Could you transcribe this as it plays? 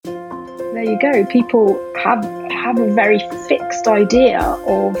There you go. People have a very fixed idea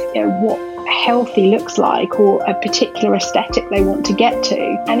of what healthy looks like or a particular aesthetic they want to get to,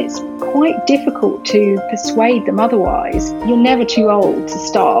 and it's quite difficult to persuade them otherwise. You're never too old to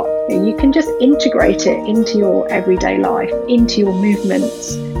start. You can just integrate it into your everyday life, into your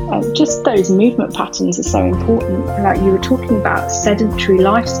movements. Just those movement patterns are so important. Like you were talking about sedentary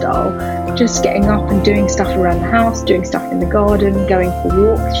lifestyle, just getting up and doing stuff around the house, doing stuff in the garden, going for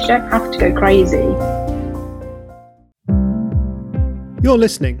walks. You don't have to go crazy. You're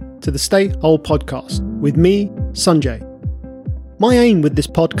listening to the Stay Whole podcast with me, Sanjay. My aim with this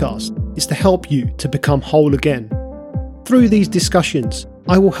podcast is to help you to become whole again. Through these discussions,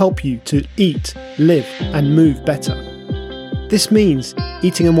 I will help you to eat, live, and move better. This means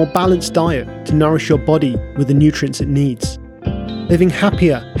eating a more balanced diet to nourish your body with the nutrients it needs. Living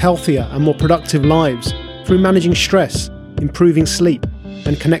happier, healthier, and more productive lives through managing stress, improving sleep,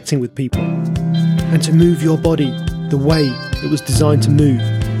 and connecting with people. And to move your body the way it was designed to move,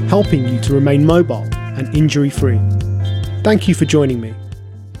 helping you to remain mobile and injury-free. Thank you for joining me.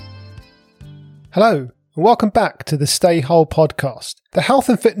 Hello, and welcome back to the Stay Whole podcast. The health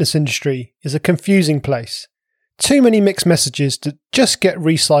and fitness industry is a confusing place. Too many mixed messages to just get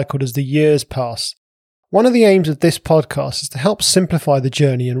recycled as the years pass. One of the aims of this podcast is to help simplify the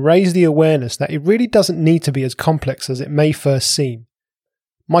journey and raise the awareness that it really doesn't need to be as complex as it may first seem.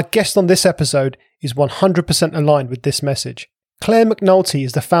 My guest on this episode is 100% aligned with this message. Claire McNulty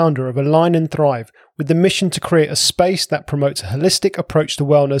is the founder of Align and Thrive, with the mission to create a space that promotes a holistic approach to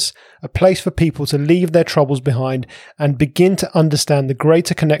wellness, a place for people to leave their troubles behind and begin to understand the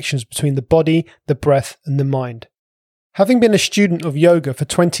greater connections between the body, the breath, and the mind. Having been a student of yoga for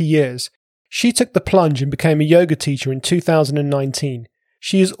 20 years, she took the plunge and became a yoga teacher in 2019.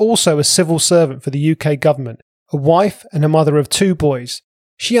 She is also a civil servant for the UK government, a wife and a mother of 2 boys.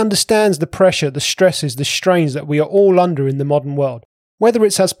 She understands the pressure, the stresses, the strains that we are all under in the modern world, whether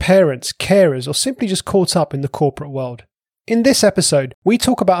it's as parents, carers, or simply just caught up in the corporate world. In this episode, we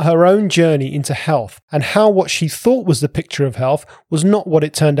talk about her own journey into health and how what she thought was the picture of health was not what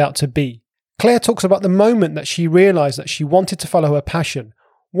it turned out to be. Claire talks about the moment that she realised that she wanted to follow her passion,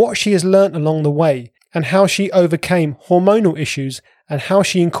 what she has learnt along the way, and how she overcame hormonal issues and how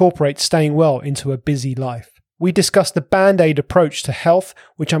she incorporates staying well into a busy life. We discuss the band-aid approach to health,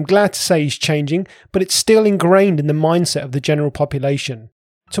 which I'm glad to say is changing, but it's still ingrained in the mindset of the general population.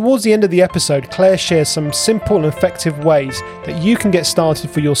 Towards the end of the episode, Claire shares some simple and effective ways that you can get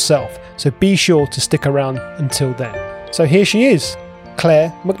started for yourself, so be sure to stick around until then. So here she is, Claire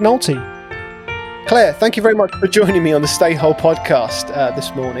McNulty. Claire, thank you very much for joining me on the Stay Whole podcast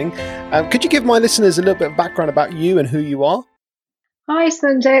this morning. Could you give my listeners a little bit of background about you and who you are? Hi,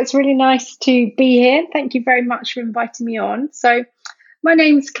 Sanjay. It's really nice to be here. Thank you very much for inviting me on. So my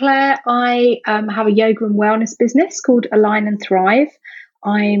name's Claire. I have a yoga and wellness business called Align and Thrive.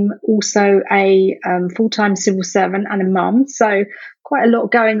 I'm also a full-time civil servant and a mum, so quite a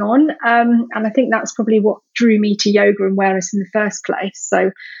lot going on. And I think that's probably what drew me to yoga and wellness in the first place.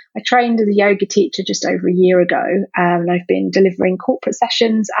 So I trained as a yoga teacher just over a year ago, and I've been delivering corporate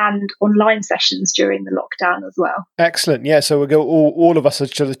sessions and online sessions during the lockdown as well. Excellent. Yeah, so we'll go. All of us are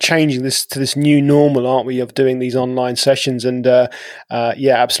sort of changing this to this new normal, aren't we, of doing these online sessions? And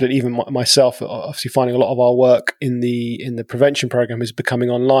yeah, absolutely. Even myself, obviously, finding a lot of our work in the prevention program is becoming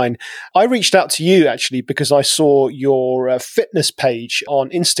online. I reached out to you actually because I saw your fitness page on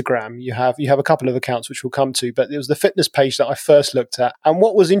Instagram. You have a couple of accounts which we'll come to, but it was the fitness page that I first looked at. And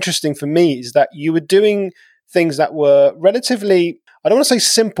what was interesting for me is that you were doing things that were relatively, I don't want to say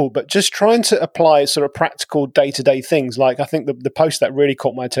simple, but just trying to apply sort of practical day-to-day things. Like I think the post that really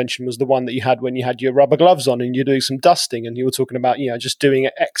caught my attention was the one that you had when you had your rubber gloves on and you're doing some dusting and you were talking about, just doing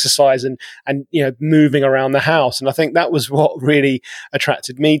exercise and moving around the house. And I think that was what really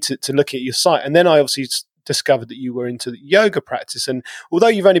attracted me to look at your site. And then I obviously discovered that you were into yoga practice. And although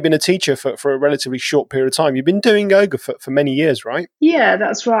you've only been a teacher for a relatively short period of time, you've been doing yoga for many years, right? Yeah,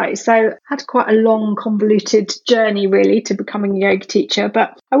 that's right. So I had quite a long, convoluted journey really to becoming a yoga teacher,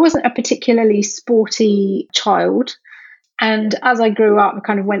 but I wasn't a particularly sporty child. And as I grew up, I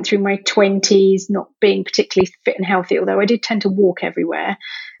kind of went through my 20s not being particularly fit and healthy, although I did tend to walk everywhere.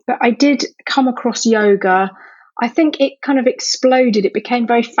 But I did come across yoga. I think it kind of exploded. It became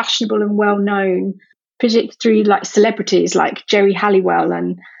very fashionable and well known, particularly through like celebrities like Jerry Halliwell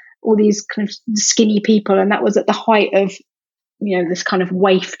and all these kind of skinny people. And that was at the height of, this kind of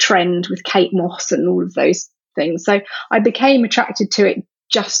waif trend with Kate Moss and all of those things. So I became attracted to it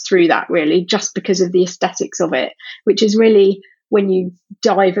just through that, really, just because of the aesthetics of it, which is really, when you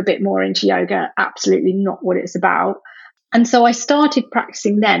dive a bit more into yoga, absolutely not what it's about. And so I started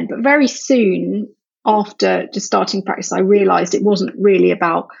practicing then, but very soon after just starting practice, I realized it wasn't really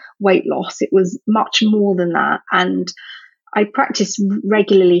about weight loss. It was much more than that. And I practiced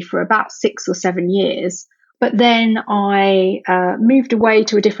regularly for about 6 or 7 years. But then I moved away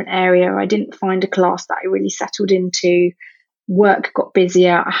to a different area. I didn't find a class that I really settled into. Work got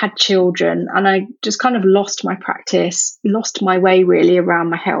busier. I had children, and I just kind of lost my practice, lost my way really around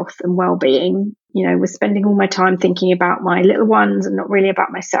my health and well-being. Was spending all my time thinking about my little ones and not really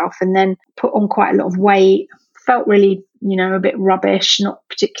about myself, and then put on quite a lot of weight, felt really, a bit rubbish, not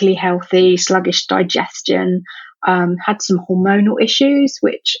particularly healthy, sluggish digestion, had some hormonal issues,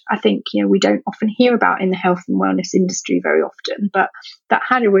 which I think, we don't often hear about in the health and wellness industry very often, but that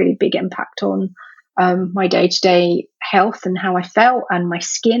had a really big impact on my day-to-day health and how I felt and my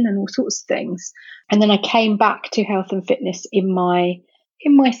skin and all sorts of things. And then I came back to health and fitness in my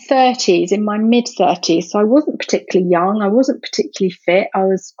 30s, in my mid 30s. So I wasn't particularly young. I wasn't particularly fit. I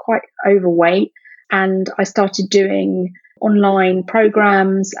was quite overweight, and I started doing online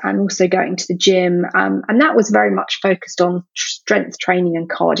programs and also going to the gym. And that was very much focused on strength training and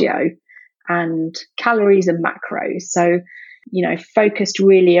cardio and calories and macros. So, focused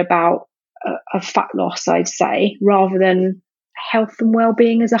really about a fat loss, I'd say, rather than health and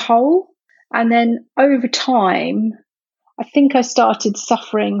well-being as a whole. And then over time, I think I started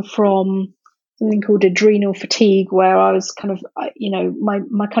suffering from something called adrenal fatigue, where I was kind of,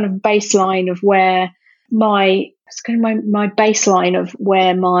 my kind of baseline of where my baseline of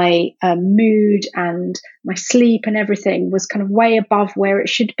where my mood and my sleep and everything was kind of way above where it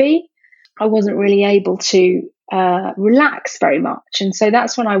should be. I wasn't really able to relax very much. And so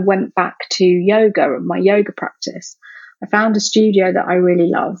that's when I went back to yoga and my yoga practice. I found a studio that I really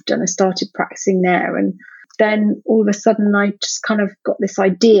loved, and I started practicing there. And then all of a sudden I just kind of got this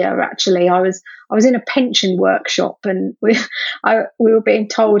idea. Actually, I was in a pension workshop, and we were being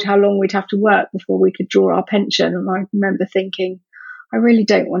told how long we'd have to work before we could draw our pension. And I remember thinking, I really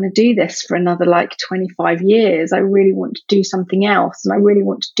don't want to do this for another 25 years. I really want to do something else, and I really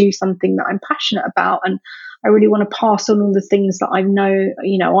want to do something that I'm passionate about, and I really want to pass on all the things that I know,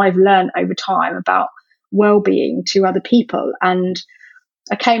 I've learned over time about well-being to other people. And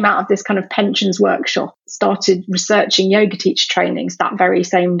I came out of this kind of pensions workshop, started researching yoga teacher trainings that very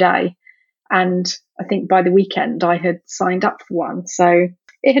same day. And I think by the weekend I had signed up for one. So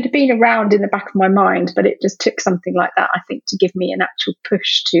it had been around in the back of my mind, but it just took something like that, I think, to give me an actual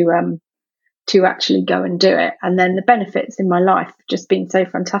push to actually go and do it. And then the benefits in my life have just been so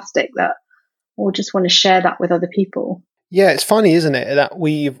fantastic that I'll just want to share that with other people. Yeah, it's funny, isn't it, that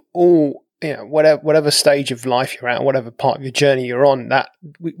we've all, whatever stage of life you're at, whatever part of your journey you're on, that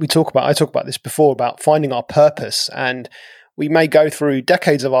I talk about this before, about finding our purpose. And we may go through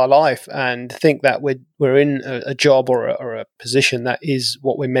decades of our life and think that we're in a job or a position that is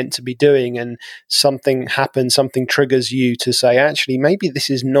what we're meant to be doing, and something happens, something triggers you to say, actually, maybe this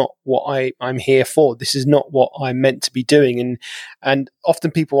is not what I'm here for. This is not what I'm meant to be doing. And often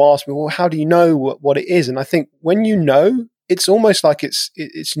people ask me, well, how do you know what it is? And I think when you know, it's almost like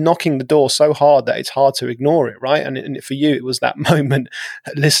it's knocking the door so hard that it's hard to ignore it, right? And for you, it was that moment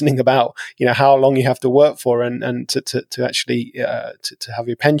listening about how long you have to work for and to actually to have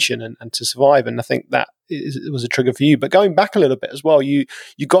your pension and to survive. And I think that it was a trigger for you. But going back a little bit as well, you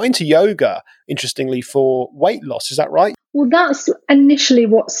got into yoga, interestingly, for weight loss. Is that right? Well, that's initially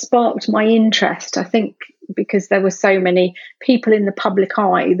what sparked my interest, I think, because there were so many people in the public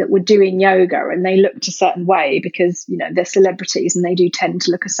eye that were doing yoga, and they looked a certain way because, they're celebrities and they do tend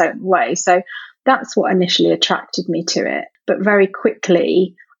to look a certain way. So that's what initially attracted me to it. But very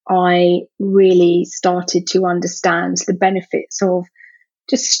quickly, I really started to understand the benefits of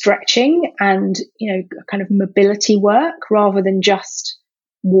just stretching and, kind of mobility work rather than just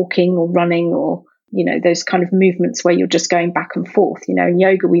walking or running or those kind of movements where you're just going back and forth. In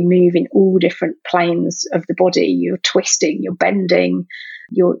yoga, we move in all different planes of the body. You're twisting, you're bending,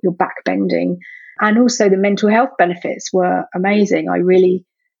 you're back bending. And also the mental health benefits were amazing. I really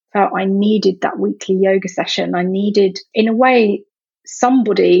felt I needed that weekly yoga session. I needed, in a way,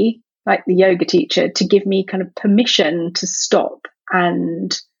 somebody like the yoga teacher to give me kind of permission to stop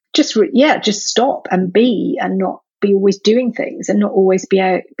and just stop and be, and not be always doing things and not always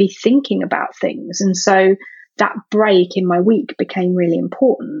be thinking about things. And so that break in my week became really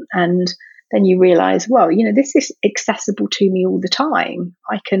important. And then you realize, well, this is accessible to me all the time.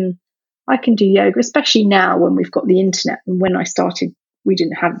 I can do yoga, especially now when we've got the internet. And when I started, we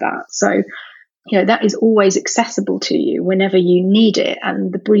didn't have that. So, that is always accessible to you whenever you need it.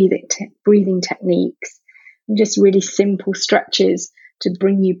 And the breathing techniques and just really simple stretches to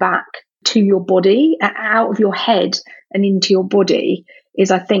bring you back to your body, out of your head and into your body,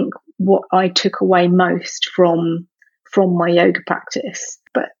 is, I think, what I took away most from my yoga practice.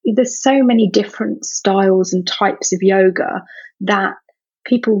 But there's so many different styles and types of yoga that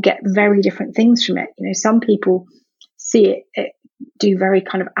people get very different things from it. Some people see it do very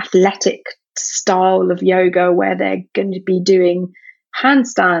kind of athletic style of yoga where they're going to be doing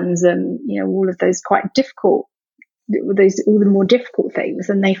handstands and all of those quite difficult, all the more difficult things,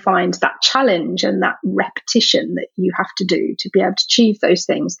 and they find that challenge and that repetition that you have to do to be able to achieve those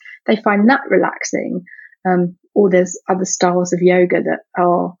things, they find that relaxing. Or there's other styles of yoga that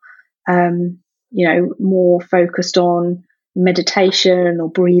are more focused on meditation or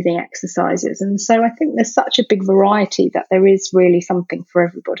breathing exercises. And so I think there's such a big variety that there is really something for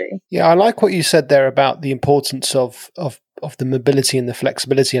everybody. Yeah, I like what you said there about the importance of the mobility and the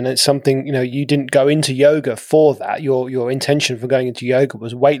flexibility. And it's something, you didn't go into yoga for that. Your intention for going into yoga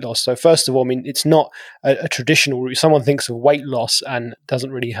was weight loss. So first of all, it's not a traditional route. Someone thinks of weight loss and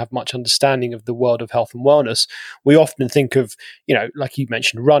doesn't really have much understanding of the world of health and wellness. We often think of, like you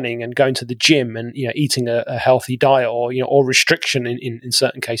mentioned, running and going to the gym and, eating a healthy diet or restriction in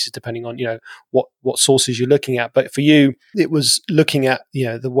certain cases, depending on, what sources you're looking at. But for you, it was looking at,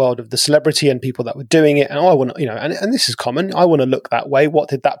 the world of the celebrity and people that were doing it. And I want to, and this is common. I want to look that way. What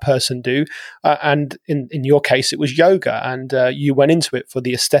did that person do? And in your case, it was yoga, and you went into it for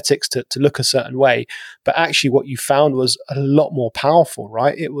the aesthetics to look a certain way. But actually, what you found was a lot more powerful,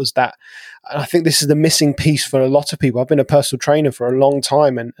 right? It was that, and I think this is the missing piece for a lot of people. I've been a personal trainer for a long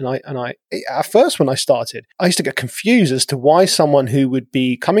time, and I at first when I started, I used to get confused as to why someone who would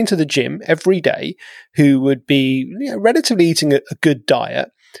be coming to the gym every day, who would be relatively eating a good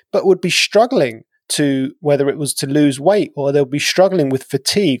diet, but would be struggling to, whether it was to lose weight, or they'll be struggling with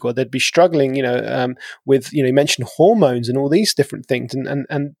fatigue, or they'd be struggling, with, you mentioned hormones and all these different things.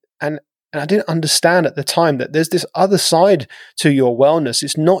 And I didn't understand at the time that there's this other side to your wellness.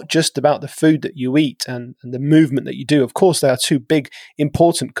 It's not just about the food that you eat and the movement that you do. Of course, they are two big,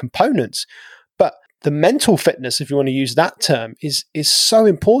 important components, but the mental fitness, if you want to use that term, is so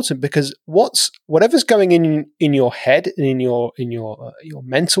important, because whatever's going in your head and in your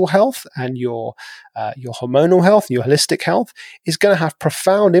mental health and your hormonal health, your holistic health, is going to have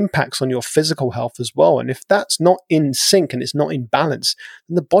profound impacts on your physical health as well. And if that's not in sync and it's not in balance,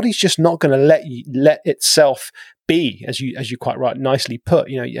 then the body's just not going to let itself be, as you quite nicely put.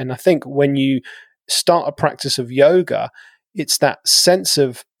 And I think when you start a practice of yoga, it's that sense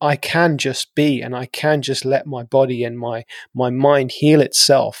of, I can just be, and I can just let my body and my mind heal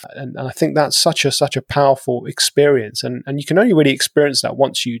itself. And I think that's such a powerful experience. And you can only really experience that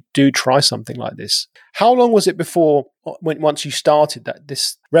once you do try something like this. How long was it before, once you started, that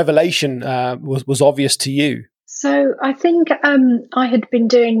this revelation was obvious to you? So I think I had been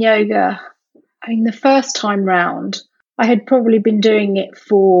doing yoga, the first time round, I had probably been doing it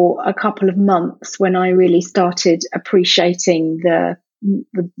for a couple of months when I really started appreciating the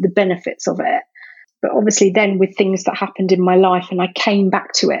benefits of it. But obviously then, with things that happened in my life, and I came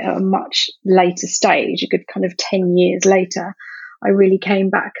back to it at a much later stage, a good kind of 10 years later, I really came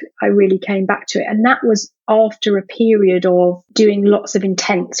back to it. And that was after a period of doing lots of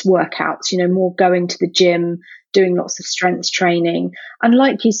intense workouts, more going to the gym, doing lots of strength training. And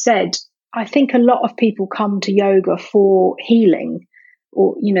like you said, I think a lot of people come to yoga for healing,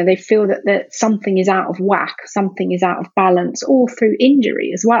 or, they feel that something is out of whack, something is out of balance, or through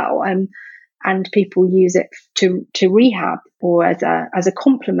injury as well. And people use it to rehab, or as a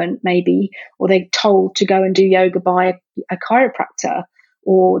compliment maybe, or they're told to go and do yoga by a chiropractor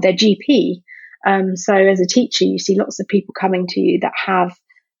or their GP. So as a teacher, you see lots of people coming to you that have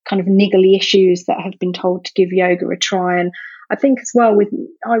kind of niggly issues that have been told to give yoga a try. And I think as well,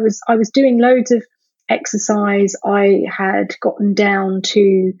 I was doing loads of exercise. I had gotten down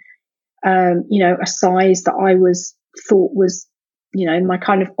to a size that I thought was my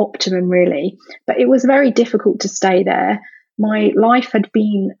kind of optimum, really. But it was very difficult to stay there. My life had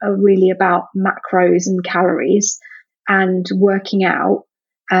been really about macros and calories and working out.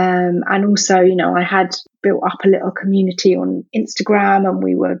 And also, I had built up a little community on Instagram, and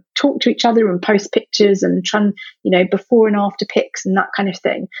we would talk to each other and post pictures and try, before and after pics and that kind of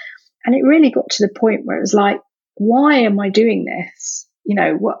thing. And it really got to the point where it was like, why am I doing this?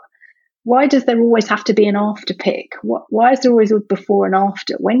 Why does there always have to be an after pic? Why is there always a before and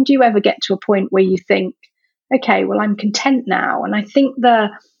after? When do you ever get to a point where you think, okay, well, I'm content now? And I think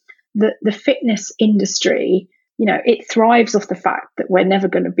the fitness industry, it thrives off the fact that we're never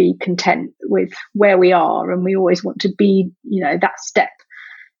going to be content with where we are, and we always want to be, that step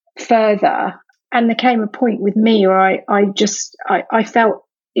further. And there came a point with me where I felt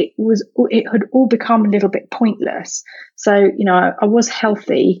it had all become a little bit pointless. So, I was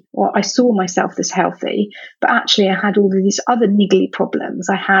healthy, or I saw myself as healthy, but actually I had all of these other niggly problems.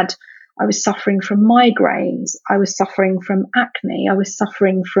 I was suffering from migraines. I was suffering from acne. I was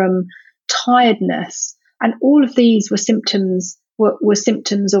suffering from tiredness. And all of these were symptoms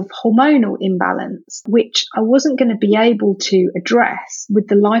of hormonal imbalance, which I wasn't going to be able to address with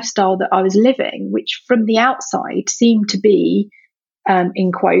the lifestyle that I was living, which from the outside seemed to be,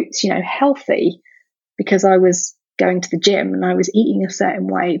 in quotes, healthy, because I was going to the gym and I was eating a certain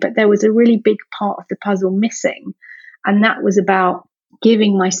way. But there was a really big part of the puzzle missing. And that was about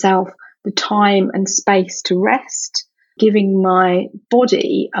giving myself the time and space to rest, giving my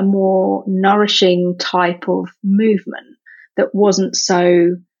body a more nourishing type of movement that wasn't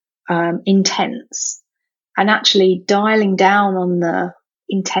so intense, and actually dialing down on the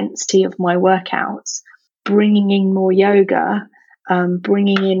intensity of my workouts, bringing in more yoga,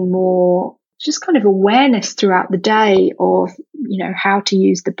 bringing in more just kind of awareness throughout the day of, how to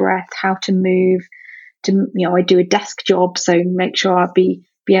use the breath, how to move. I do a desk job, so make sure I'll be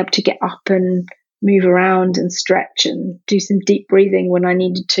able to get up and move around and stretch and do some deep breathing when I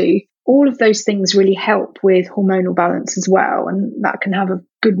needed to. All of those things really help with hormonal balance as well, and that can have a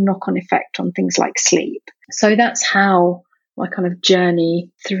good knock-on effect on things like sleep. So that's how my kind of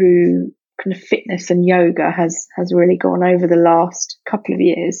journey through kind of fitness and yoga has really gone over the last couple of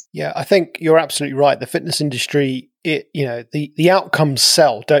years. Yeah, I think you're absolutely right. The fitness industry, the outcomes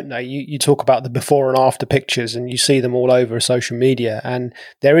sell, don't they? You talk about the before and after pictures, and you see them all over social media, and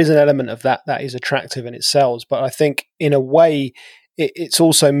there is an element of that is attractive and it sells. But I think in a way, it's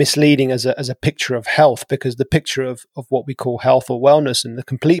also misleading as a picture of health, because the picture of what we call health or wellness, and the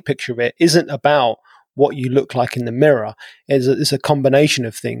complete picture of it, isn't about what you look like in the mirror. It's a combination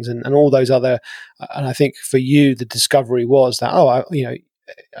of things, and all those other. And I think for you, the discovery was that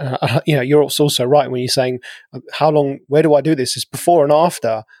you're also right when you're saying, how long? Where do I do this? It's before and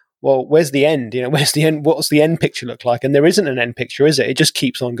after. Well, where's the end? Where's the end? What's the end picture look like? And there isn't an end picture, is it? It just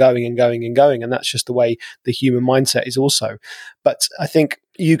keeps on going and going and going. And that's just the way the human mindset is also. But I think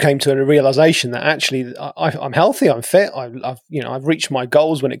you came to a realization that actually I'm healthy, I'm fit, I've reached my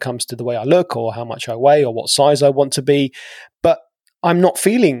goals when it comes to the way I look or how much I weigh or what size I want to be, but I'm not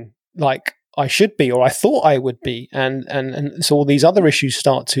feeling like I should be, or I thought I would be. And so all these other issues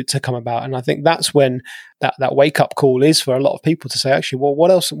start to come about. And I think that's when that wake up call is for a lot of people to say, actually, well,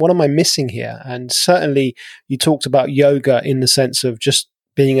 what else, what am I missing here? And certainly you talked about yoga in the sense of just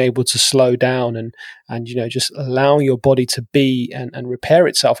being able to slow down and just allowing your body to be and repair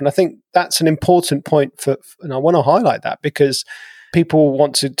itself. And I think that's an important point and I want to highlight that, because people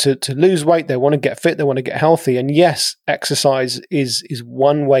want to lose weight, they want to get fit, they want to get healthy. And yes, exercise is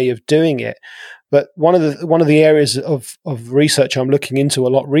one way of doing it. But one of the areas of research I'm looking into a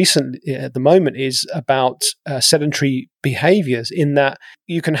lot recently at the moment is about sedentary behaviors, in that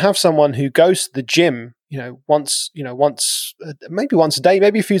you can have someone who goes to the gym, once maybe once a day,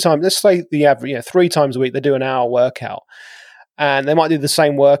 maybe a few times. Let's say the average, 3 times a week, they do an hour workout. And they might do the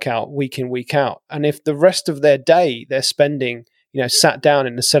same workout week in, week out. And if the rest of their day they're spending sat down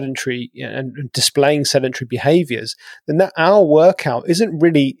in the sedentary and displaying sedentary behaviors, then that hour workout isn't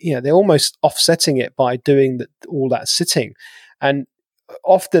really, they're almost offsetting it by doing all that sitting. And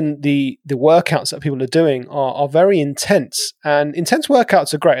often the workouts that people are doing are very intense, and intense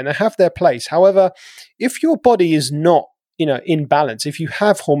workouts are great and they have their place. However, if your body is not in balance, if you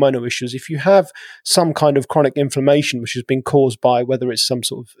have hormonal issues, if you have some kind of chronic inflammation which has been caused by whether it's some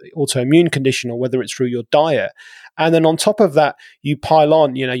sort of autoimmune condition or whether it's through your diet, and then on top of that you pile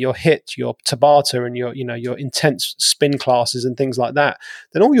on your HIIT, your Tabata, and your intense spin classes and things like that,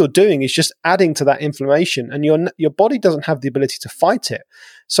 then all you're doing is just adding to that inflammation, and your body doesn't have the ability to fight it.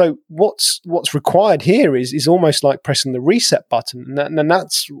 So what's required here is almost like pressing the reset button, and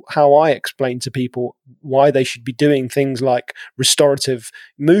that's how I explain to people why they should be doing things like restorative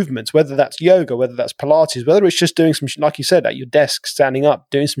movements, whether that's yoga, whether that's Pilates, whether it's just doing some, like you said, at your desk, standing up,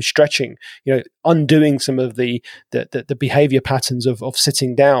 doing some stretching, undoing some of the behavior patterns of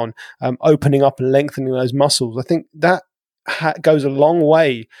sitting down, opening up and lengthening those muscles. I think that goes a long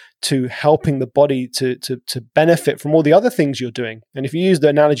way to helping the body to benefit from all the other things you're doing. And if you use the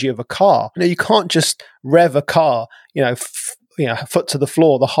analogy of a car, you can't just rev a car, foot to the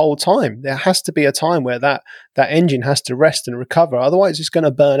floor the whole time. There has to be a time where that engine has to rest and recover. Otherwise, it's going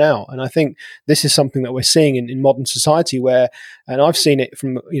to burn out. And I think this is something that we're seeing in modern society where, and I've seen it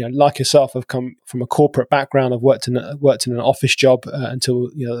from, like yourself, I've come from a corporate background. I've worked in an office job until,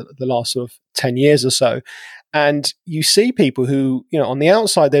 the last sort of 10 years or so. And you see people who, on the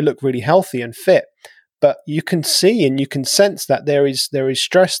outside, they look really healthy and fit, but you can see and you can sense that there is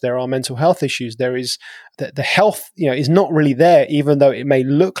stress, there are mental health issues, there is the health, is not really there, even though it may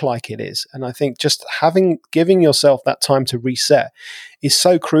look like it is. And I think just giving yourself that time to reset is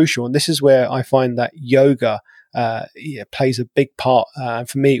so crucial. And this is where I find that yoga plays a big part.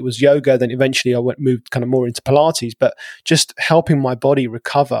 For me, it was yoga. Then eventually I moved kind of more into Pilates, but just helping my body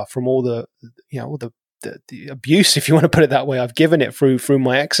recover from all the abuse, if you want to put it that way, I've given it through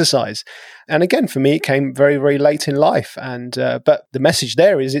my exercise. And again, for me, it came very, very late in life. And but the message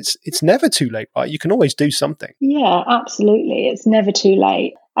there is it's never too late, right? You can always do something. Yeah, absolutely. It's never too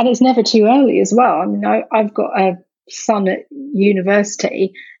late, and it's never too early as well. I mean, I've got a son at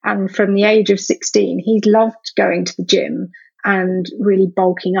university, and from the age of 16, he's loved going to the gym and really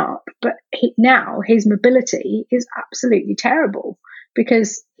bulking up. But now his mobility is absolutely terrible,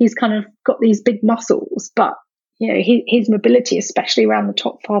 because he's kind of got these big muscles, but his mobility, especially around the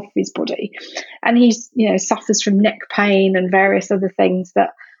top half of his body, and he's suffers from neck pain and various other things that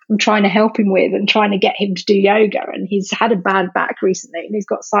I'm trying to help him with, and trying to get him to do yoga. And he's had a bad back recently, and he's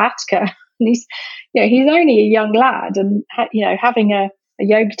got sciatica, and he's only a young lad, and having a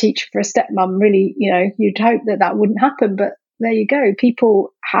yoga teacher for a stepmom, really, you'd hope that wouldn't happen, but there you go.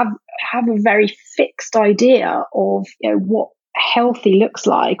 People have a very fixed idea of what healthy looks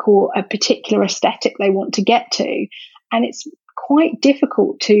like, or a particular aesthetic they want to get to, and it's quite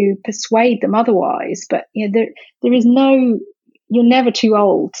difficult to persuade them otherwise. But there is no, you're never too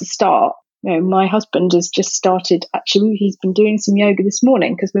old to start. My husband has just started, actually he's been doing some yoga this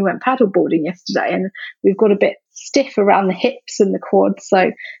morning, because we went paddleboarding yesterday and we've got a bit stiff around the hips and the quads, so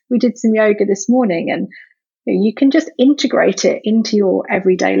we did some yoga this morning. And you can just integrate it into your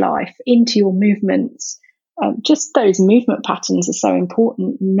everyday life, into your movements. Just those movement patterns are so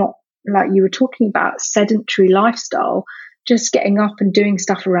important, not like you were talking about, sedentary lifestyle, just getting up and doing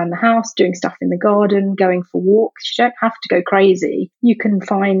stuff around the house, doing stuff in the garden, going for walks. You don't have to go crazy. You can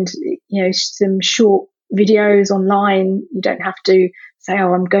find, some short videos online. You don't have to say,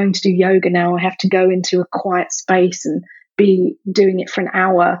 oh, I'm going to do yoga now, I have to go into a quiet space and be doing it for an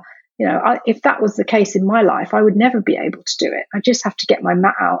hour. If that was the case in my life, I would never be able to do it. I just have to get my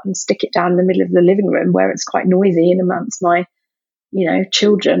mat out and stick it down in the middle of the living room, where it's quite noisy and amongst my,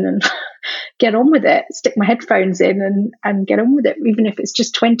 children, and get on with it, stick my headphones in and get on with it, even if it's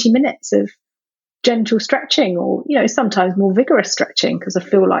just 20 minutes of gentle stretching, or, sometimes more vigorous stretching, because I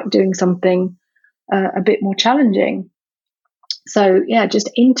feel like doing something a bit more challenging. So yeah,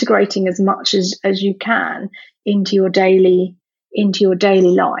 just integrating as much as you can into your daily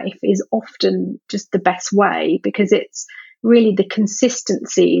life is often just the best way, because it's really the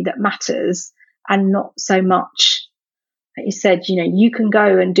consistency that matters, and not so much, like you said, you can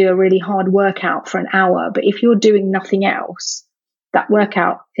go and do a really hard workout for an hour, but if you're doing nothing else, that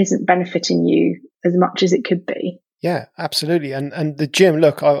workout isn't benefiting you as much as it could be. Yeah, absolutely. And the gym,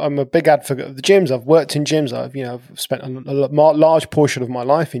 look, I'm a big advocate of the gyms. I've worked in gyms. I've spent a large portion of my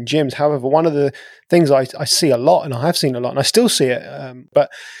life in gyms. However, one of the things I see a lot, and I have seen a lot, and I still see it,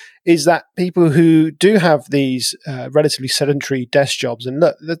 but is that people who do have these relatively sedentary desk jobs, and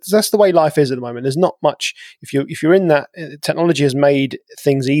look, that's the way life is at the moment. There's not much, if you're in that, technology has made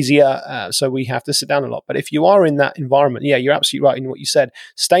things easier, so we have to sit down a lot. But if you are in that environment, yeah, you're absolutely right in what you said.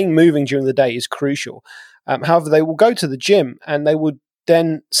 Staying moving during the day is crucial. However, they will go to the gym and they would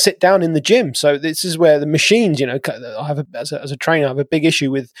then sit down in the gym. So this is where the machines, I have as a trainer, I have a big issue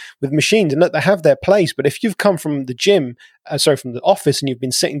with machines. And look, they have their place, but if you've come from the gym, from the office, and you've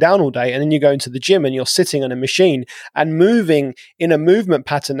been sitting down all day, and then you go into the gym and you're sitting on a machine and moving in a movement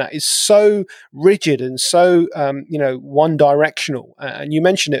pattern that is so rigid and so, one directional. And you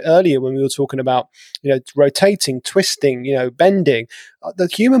mentioned it earlier when we were talking about, rotating, twisting, bending. The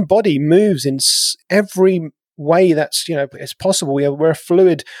human body moves in every way that's it's possible. We're a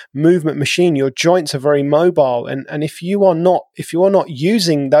fluid movement machine. Your joints are very mobile, and if you are not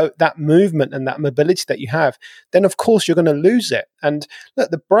using that movement and that mobility that you have, then of course you're going to lose it. And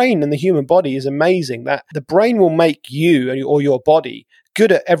look, the brain and the human body is amazing, that the brain will make you or your body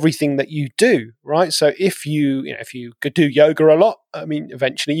good at everything that you do, right? So if you could do yoga a lot,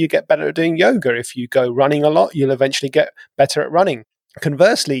 eventually you get better at doing yoga. If you go running a lot, you'll eventually get better at running.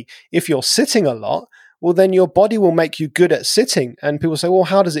 Conversely, if you're sitting a lot, well, then your body will make you good at sitting. And people say, well,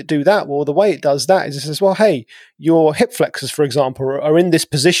 how does it do that? Well, the way it does that is it says, well, hey, your hip flexors, for example, are in this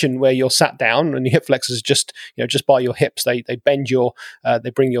position where you're sat down, and your hip flexors just by your hips, they bend they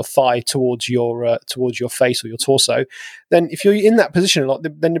bring your thigh towards your face or your torso. Then if you're in that position a lot,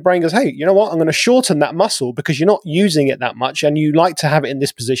 then the brain goes, hey, you know what? I'm going to shorten that muscle because you're not using it that much and you like to have it in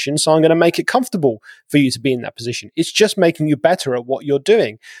this position. So I'm going to make it comfortable for you to be in that position. It's just making you better at what you're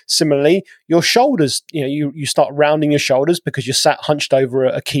doing. Similarly, your shoulders you start rounding your shoulders because you're sat hunched over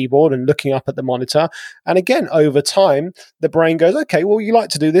a keyboard and looking up at the monitor. And again, over time, the brain goes, okay, well, you like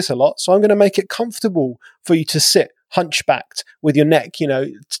to do this a lot, so I'm going to make it comfortable for you to sit hunchbacked with your neck,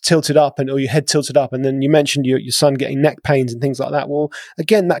 tilted up or your head tilted up. And then you mentioned your son getting neck pains and things like that. Well,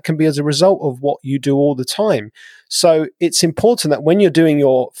 again, that can be as a result of what you do all the time. So it's important that when you're doing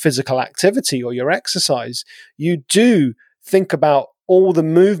your physical activity or your exercise, you do think about all the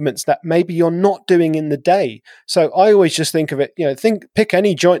movements that maybe you're not doing in the day. So I always just think of it, pick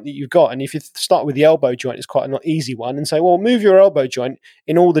any joint that you've got. And if you start with the elbow joint, it's quite an easy one, and say, well, move your elbow joint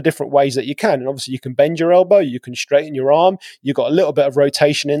in all the different ways that you can. And obviously you can bend your elbow, you can straighten your arm, you've got a little bit of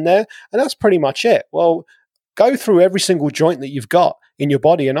rotation in there, and that's pretty much it. Well, go through every single joint that you've got in your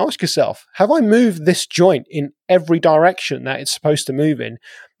body and ask yourself, have I moved this joint in every direction that it's supposed to move in?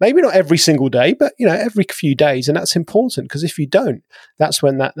 Maybe not every single day, but every few days. And that's important, because if you don't, that's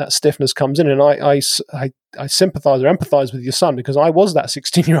when that stiffness comes in. And I sympathize or empathize with your son, because I was that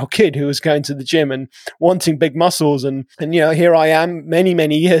 16-year-old kid who was going to the gym and wanting big muscles. And here I am many,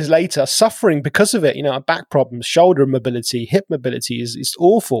 many years later suffering because of it. Back problems, shoulder mobility, hip mobility is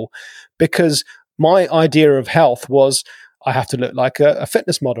awful, because my idea of health was I have to look like a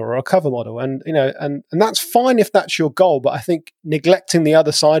fitness model or a cover model. And, and that's fine if that's your goal. But I think neglecting the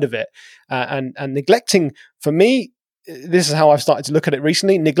other side of it and neglecting, for me, this is how I've started to look at it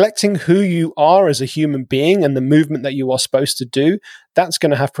recently, neglecting who you are as a human being and the movement that you are supposed to do, that's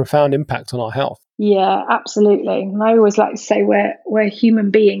going to have profound impact on our health. Yeah, absolutely. And I always like to say we're human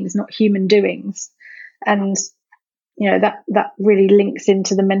beings, not human doings. And that really links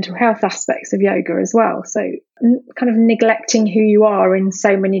into the mental health aspects of yoga as well. So kind of neglecting who you are in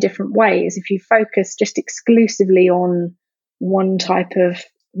so many different ways. If you focus just exclusively on one type of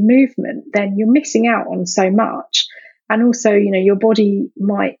movement, then you're missing out on so much. And also, your body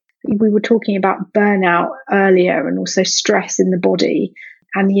we were talking about burnout earlier, and also stress in the body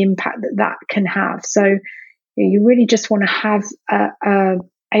and the impact that can have. So you really just want to have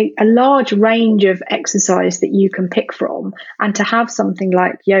a large range of exercise that you can pick from, and to have something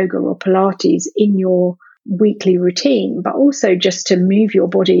like yoga or Pilates in your weekly routine, but also just to move your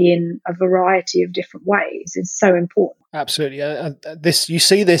body in a variety of different ways is so important. Absolutely. You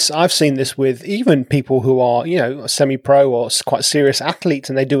see this, I've seen this with even people who are, semi-pro or quite serious athletes,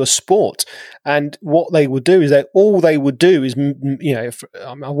 and they do a sport. And what they would do is all they would do is,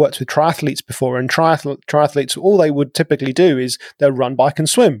 I've worked with triathletes before, and triathletes, all they would typically do is they'll run, bike and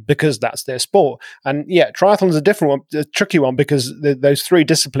swim, because that's their sport. And triathlon's a different one, a tricky one, because those three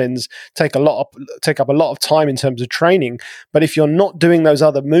disciplines take up a lot of time in terms of training. But if you're not doing those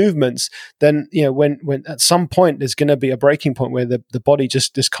other movements, then, when at some point there's going to be a breaking point where the body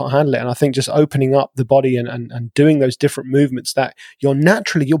just can't handle it. And I think just opening up the body and doing those different movements that you're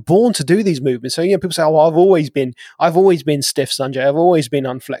born to do these movements. So people say, I've always been stiff, Sanjay, I've always been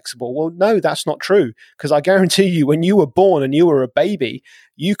unflexible. Well, no, that's not true, because I guarantee you, when you were born and you were a baby,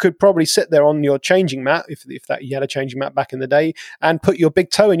 you could probably sit there on your changing mat, if that you had a changing mat back in the day, and put your big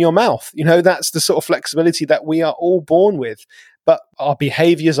toe in your mouth. That's the sort of flexibility that we are all born with. But our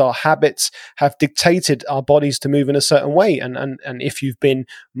behaviors, our habits have dictated our bodies to move in a certain way. And if you've been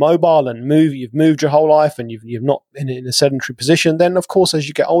mobile and you've moved your whole life, and you've not been in a sedentary position, then of course, as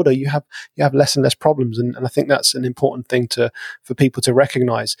you get older, you have less and less problems. And I think that's an important thing for people to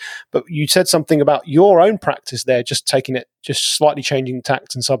recognize. But you said something about your own practice there, just slightly changing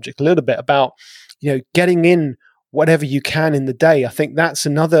tact and subject a little bit about, getting in whatever you can in the day. I think that's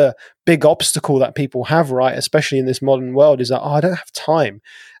another big obstacle that people have, right? Especially in this modern world, is that, I don't have time.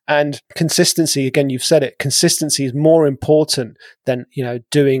 And consistency, again, you've said it, consistency is more important than,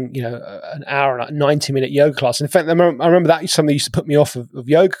 doing, an hour, 90-minute yoga class. And in fact, I remember that something used to put me off of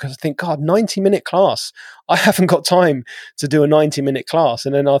yoga, because I think, God, 90-minute class, I haven't got time to do a 90-minute class.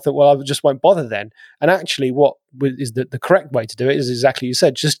 And then I thought, well, I just won't bother then. And actually what is the correct way to do it is exactly you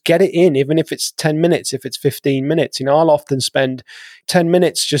said, just get it in, even if it's 10 minutes, if it's 15 minutes. I'll often spend 10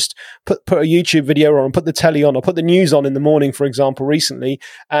 minutes, just put a YouTube video on, put the telly on, or put the news on in the morning, for example, recently,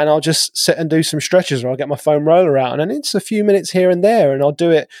 and I'll just sit and do some stretches, or I'll get my foam roller out, and then it's a few minutes here and there, and I'll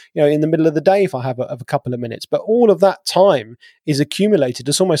do it, in the middle of the day if I have a couple of minutes. But all of that time is accumulated.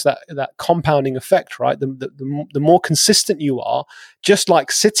 It's almost that compounding effect, right? The more consistent you are, just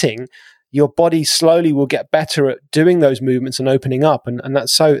like sitting, your body slowly will get better at doing those movements and opening up, and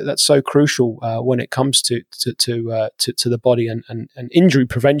that's so crucial when it comes to the body and injury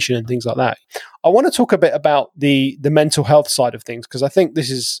prevention and things like that. I want to talk a bit about the mental health side of things, because I think this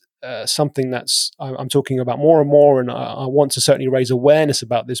is something that's I'm talking about more and more, and I want to certainly raise awareness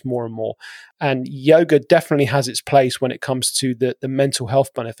about this more and more. And yoga definitely has its place when it comes to the mental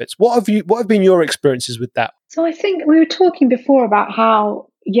health benefits. What have been your experiences with that? So I think we were talking before about how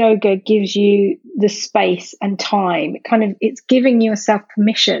yoga gives you the space and time. It's giving yourself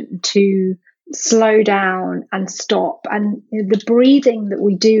permission to slow down and stop. And the breathing that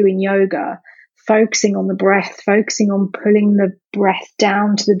we do in yoga, focusing on the breath, focusing on pulling the breath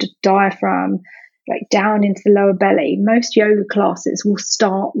down to the diaphragm, like down into the lower belly. Most yoga classes will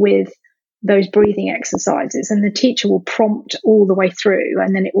start with those breathing exercises, and the teacher will prompt all the way through,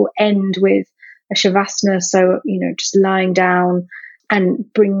 and then it will end with a shavasana. So, just lying down and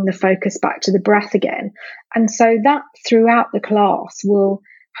bringing the focus back to the breath again. And so that throughout the class will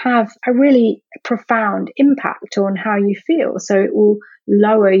have a really profound impact on how you feel. So it will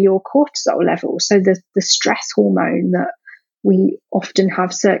lower your cortisol level. So the stress hormone that we often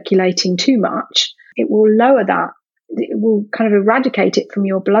have circulating too much, it will lower that. It will kind of eradicate it from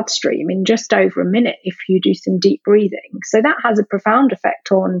your bloodstream in just over a minute if you do some deep breathing. So that has a profound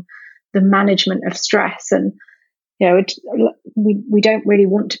effect on the management of stress. And we don't really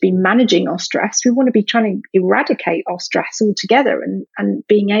want to be managing our stress. We want to be trying to eradicate our stress altogether and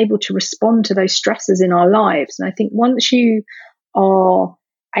being able to respond to those stresses in our lives. And I think once you are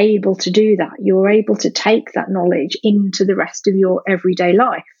able to do that, you're able to take that knowledge into the rest of your everyday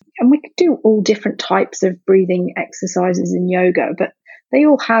life. And we could do all different types of breathing exercises in yoga, but they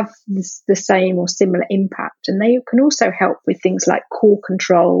all have the same or similar impact. And they can also help with things like core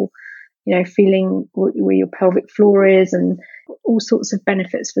control, feeling where your pelvic floor is, and all sorts of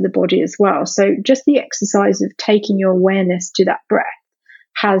benefits for the body as well. So just the exercise of taking your awareness to that breath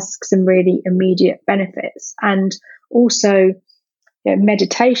has some really immediate benefits. And also,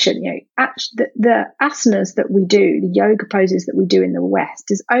 meditation, the asanas that we do, the yoga poses that we do in the West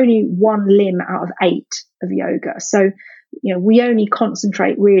is only one limb out of 8 of yoga. So, we only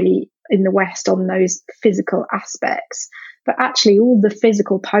concentrate really in the West on those physical aspects. But actually, all the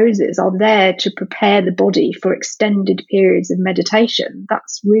physical poses are there to prepare the body for extended periods of meditation.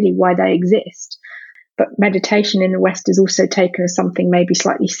 That's really why they exist. But meditation in the West is also taken as something maybe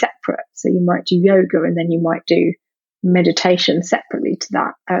slightly separate. So you might do yoga and then you might do meditation separately to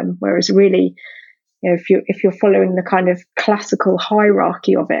that. Whereas really, if you're following the kind of classical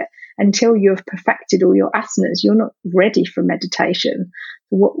hierarchy of it, until you've perfected all your asanas, you're not ready for meditation.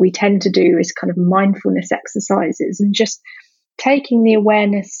 What we tend to do is kind of mindfulness exercises and just taking the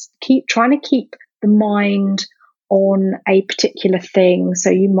awareness, trying to keep the mind on a particular thing. So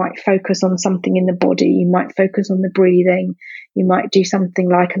you might focus on something in the body, you might focus on the breathing, you might do something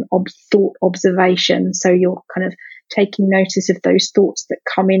like an thought observation. So you're kind of taking notice of those thoughts that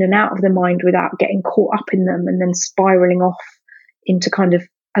come in and out of the mind without getting caught up in them and then spiraling off into kind of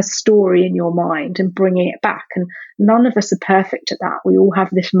a story in your mind and bringing it back. And none of us are perfect at that. We all have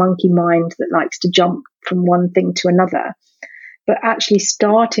this monkey mind that likes to jump from one thing to another. But actually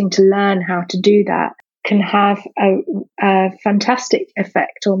starting to learn how to do that can have a fantastic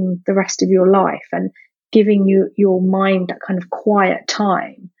effect on the rest of your life, and giving your mind that kind of quiet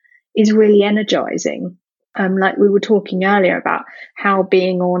time is really energizing. Like we were talking earlier about how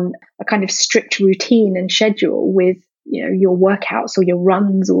being on a kind of strict routine and schedule with your workouts or your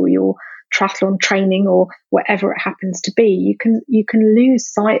runs or your triathlon training or whatever it happens to be, you can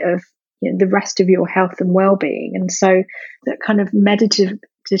lose sight of the rest of your health and well-being. And so that kind of meditative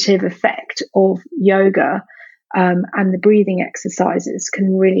effect of yoga and the breathing exercises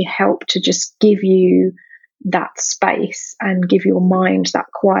can really help to just give you that space and give your mind that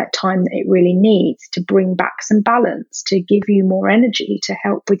quiet time that it really needs to bring back some balance, to give you more energy, to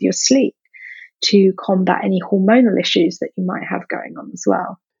help with your sleep, to combat any hormonal issues that you might have going on as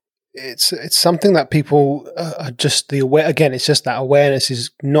well. It's something that people are just aware. Again, it's just that awareness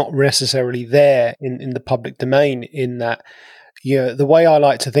is not necessarily there in the public domain. In that, the way I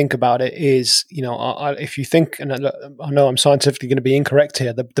like to think about it is, if you think, and I know I'm scientifically going to be incorrect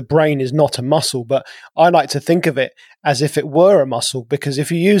here, the brain is not a muscle, but I like to think of it as if it were a muscle, because if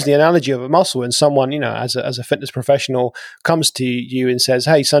you use the analogy of a muscle and someone, as a fitness professional comes to you and says,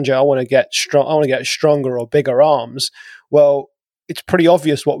 "Hey, Sanjay, I want to get stronger or bigger arms," well, it's pretty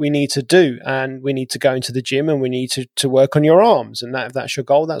obvious what we need to do, and we need to go into the gym and we need to work on your arms, and if that's your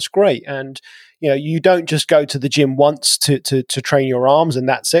goal, that's great. And you don't just go to the gym once to train your arms and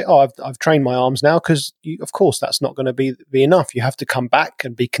that's it. Oh, I've trained my arms now, because of course that's not going to be enough. You have to come back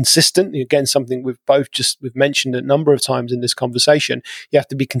and be consistent. Again, something we've mentioned a number of times in this conversation. You have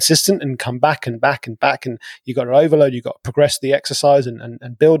to be consistent and come back and back and back, and you've got to overload. You've got to progress the exercise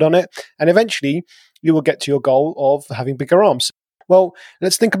and build on it, and eventually you will get to your goal of having bigger arms. Well,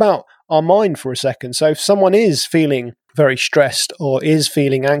 let's think about our mind for a second. So if someone is feeling very stressed or is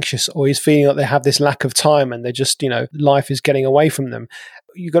feeling anxious or is feeling that they have this lack of time and they're just, life is getting away from them,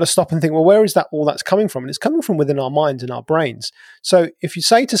 you've got to stop and think, well, where is that all that's coming from? And it's coming from within our minds and our brains. So if you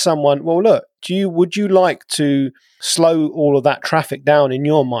say to someone, well, look, would you like to slow all of that traffic down in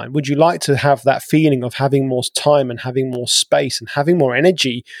your mind? Would you like to have that feeling of having more time and having more space and having more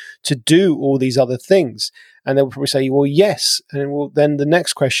energy to do all these other things? And they'll probably say, well, yes. And then the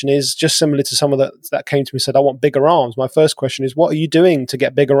next question is just similar to some of that came to me and said, I want bigger arms. My first question is, what are you doing to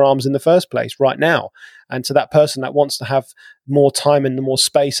get bigger arms in the first place right now? And to that person that wants to have more time and more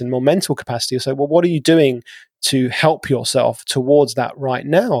space and more mental capacity, I'll say, well, what are you doing to help yourself towards that right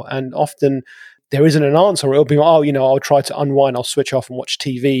now? And often there isn't an answer. It'll be, I'll try to unwind. I'll switch off and watch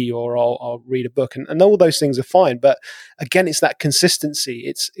TV, or I'll read a book. And all those things are fine. But again, it's that consistency.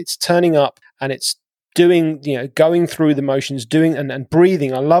 It's turning up and it's doing, going through the motions, doing and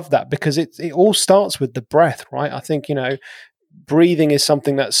breathing. I love that because it all starts with the breath, right? I think, breathing is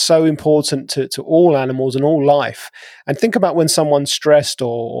something that's so important to all animals and all life. And think about when someone's stressed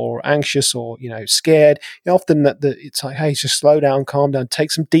or anxious or, scared, often it's like, hey, just slow down, calm down,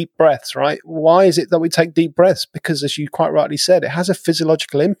 take some deep breaths, right? Why is it that we take deep breaths? Because as you quite rightly said, it has a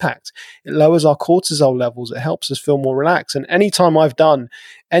physiological impact. It lowers our cortisol levels. It helps us feel more relaxed. And anytime I've done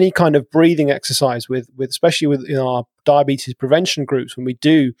any kind of breathing exercise with especially with our diabetes prevention groups, when we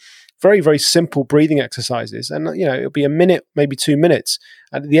do very, very simple breathing exercises. And, it'll be a minute, maybe 2 minutes.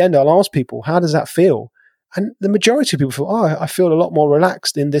 And at the end, I'll ask people, how does that feel? And the majority of people feel, I feel a lot more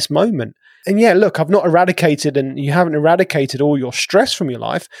relaxed in this moment. And yeah, look, I've not eradicated, and you haven't eradicated all your stress from your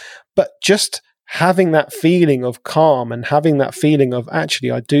life, but just having that feeling of calm and having that feeling of actually,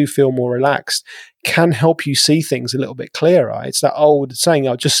 I do feel more relaxed can help you see things a little bit clearer. It's that old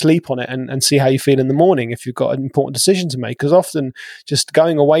saying, just sleep on it and see how you feel in the morning if you've got an important decision to make. Because often just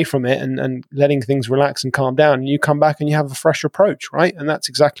going away from it and letting things relax and calm down, and you come back and you have a fresh approach, right? And that's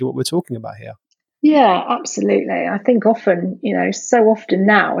exactly what we're talking about here. Yeah, absolutely. I think often, so often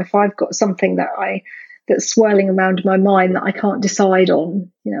now, if I've got something that's swirling around my mind that I can't decide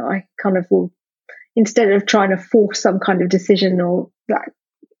on, I kind of will, instead of trying to force some kind of decision, or that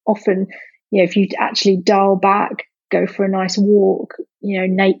often, if you actually dial back, go for a nice walk,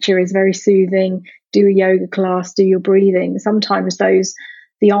 nature is very soothing, do a yoga class, do your breathing. Sometimes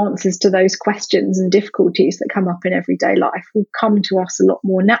the answers to those questions and difficulties that come up in everyday life will come to us a lot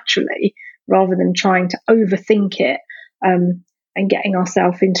more naturally, rather than trying to overthink it and getting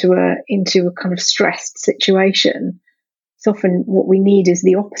ourselves into a kind of stressed situation. It's often what we need is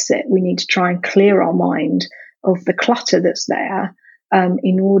the opposite. We need to try and clear our mind of the clutter that's there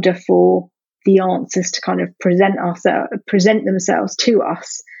in order for the answers to kind of present themselves to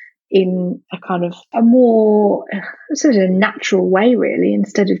us in a kind of a more sort of natural way, really,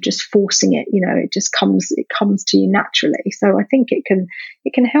 instead of just forcing it. It comes to you naturally. So I think it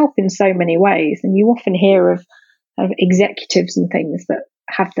can help in so many ways. And you often hear of executives and things that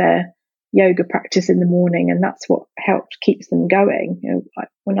have their yoga practice in the morning, and that's what helps keeps them going.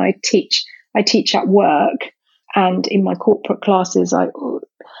 When I teach at work, and in my corporate classes,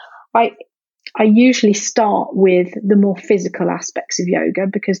 I usually start with the more physical aspects of yoga,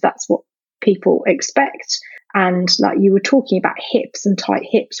 because that's what people expect. And like you were talking about hips and tight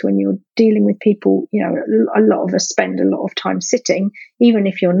hips, when you're dealing with people, a lot of us spend a lot of time sitting, even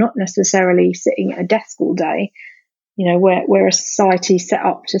if you're not necessarily sitting at a desk all day. We're a society set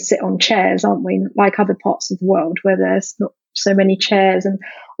up to sit on chairs, aren't we? Like other parts of the world where there's not so many chairs. And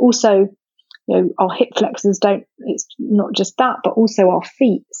also, our hip flexors it's not just that, but also our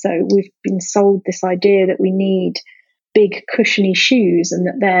feet. So we've been sold this idea that we need big cushiony shoes and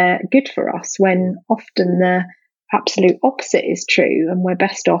that they're good for us, when often the absolute opposite is true. And we're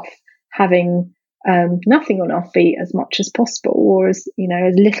best off having nothing on our feet as much as possible, or as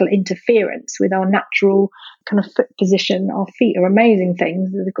little interference with our natural kind of foot position. Our feet are amazing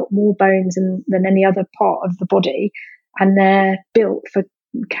things. They've got more bones than any other part of the body, and they're built for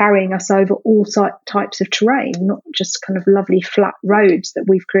carrying us over all types of terrain, not just kind of lovely flat roads that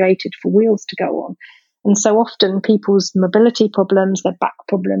we've created for wheels to go on. And so often people's mobility problems, their back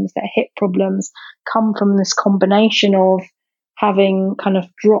problems, their hip problems come from this combination of having kind of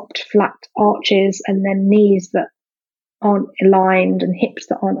dropped flat arches, and then knees that aren't aligned and hips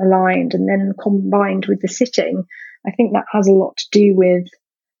that aren't aligned, and then combined with the sitting. I think that has a lot to do with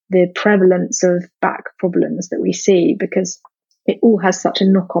the prevalence of back problems that we see, because it all has such a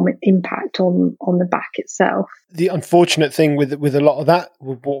knock-on impact on the back itself. The unfortunate thing with a lot of that,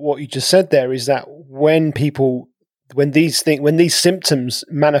 what you just said there, is that when these symptoms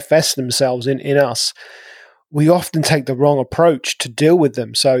manifest themselves in us, we often take the wrong approach to deal with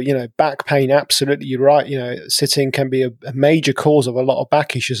them. So, back pain, absolutely, you're right. Sitting can be a major cause of a lot of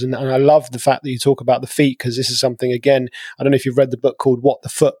back issues. And I love the fact that you talk about the feet, because this is something, again, I don't know if you've read the book called What the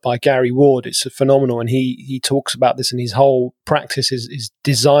Foot by Gary Ward. It's phenomenal. And he talks about this, and his whole practice is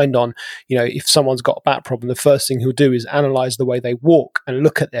designed on, if someone's got a back problem, the first thing he'll do is analyze the way they walk and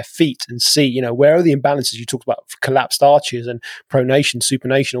look at their feet and see, where are the imbalances. You talked about collapsed arches and pronation,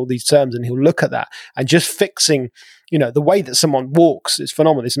 supination, all these terms, and he'll look at that and just fixing, the way that someone walks is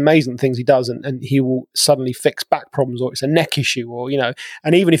phenomenal. It's amazing the things he does, and he will suddenly fix back problems, or it's a neck issue, or,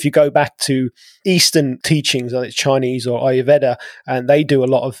 and even if you go back to Eastern teachings, like it's Chinese or Ayurveda, and they do a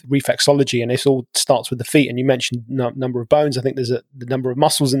lot of reflexology, and this all starts with the feet. And you mentioned number of bones. I think there's the number of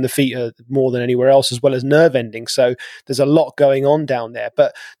muscles in the feet are more than anywhere else, as well as nerve endings. So there's a lot going on down there.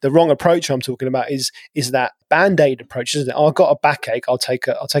 But the wrong approach I'm talking about is that Band-Aid approach, isn't it? Oh, I've got a backache. I'll take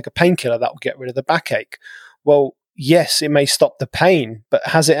a painkiller that will get rid of the backache. Well, yes, it may stop the pain, but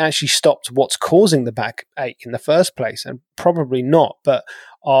has it actually stopped what's causing the backache in the first place? And probably not. But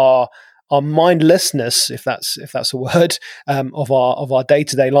our mindlessness, if that's a word, of our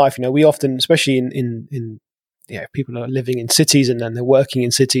day-to-day life, we often, especially in people are living in cities and then they're working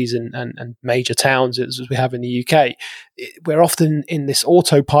in cities and major towns, as we have in the UK, we're often in this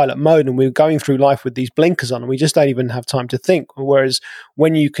autopilot mode, and we're going through life with these blinkers on, and we just don't even have time to think. Whereas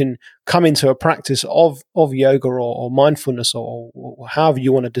when you can come into a practice of yoga or mindfulness or however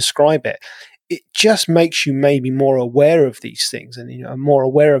you want to describe it, it just makes you maybe more aware of these things, and more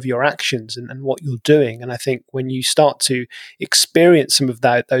aware of your actions and what you're doing. And I think when you start to experience some of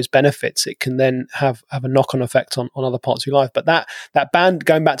those benefits, it can then have a knock-on effect on other parts of your life. But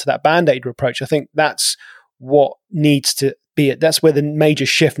going back to that Band-Aid approach, I think that's what needs to be it. That's where the major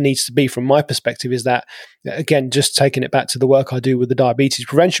shift needs to be, from my perspective, is that, again, just taking it back to the work I do with the diabetes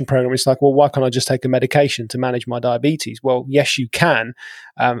prevention program. It's like, well, why can't I just take a medication to manage my diabetes? Well, yes, you can,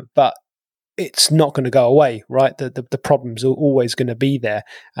 but it's not going to go away, right? The problems are always going to be there,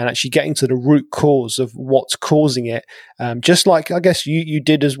 and actually getting to the root cause of what's causing it, just like I guess you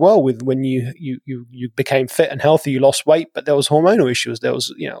did as well with when you became fit and healthy, you lost weight, but there was hormonal issues, there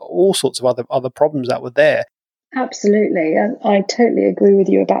was all sorts of other problems that were there. Absolutely, and I totally agree with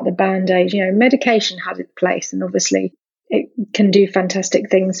you about the Band-Aid. Medication has its place, and obviously it can do fantastic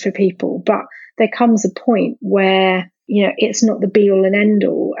things for people, but there comes a point where it's not the be all and end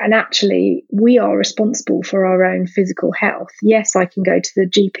all. And actually, we are responsible for our own physical health. Yes, I can go to the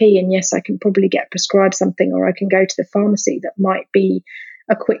GP, and yes, I can probably get prescribed something, or I can go to the pharmacy that might be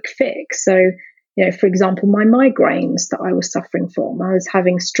a quick fix. So, for example, my migraines that I was suffering from, I was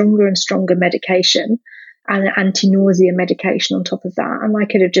having stronger and stronger medication and anti-nausea medication on top of that. And I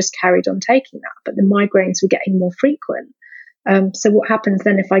could have just carried on taking that, but the migraines were getting more frequent. So what happens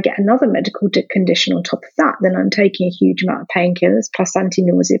then if I get another medical condition on top of that? Then I'm taking a huge amount of painkillers plus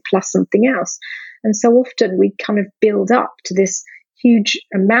anti-nausea plus something else. And so often we kind of build up to this huge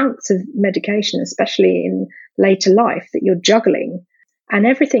amounts of medication, especially in later life, that you're juggling. And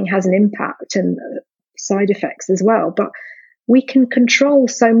everything has an impact and side effects as well. But we can control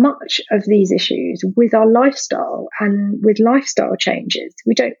so much of these issues with our lifestyle and with lifestyle changes.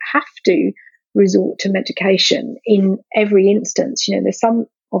 We don't have to resort to medication in every instance. There's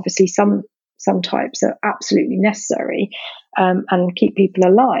some types are absolutely necessary and keep people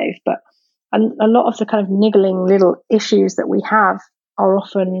alive, but a lot of the kind of niggling little issues that we have are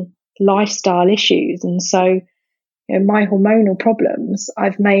often lifestyle issues. And so my hormonal problems,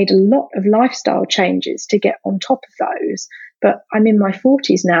 I've made a lot of lifestyle changes to get on top of those, but I'm in my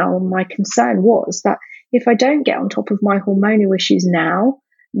 40s now, and my concern was that if I don't get on top of my hormonal issues now,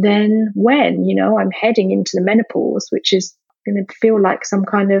 then when, I'm heading into the menopause, which is going to feel like some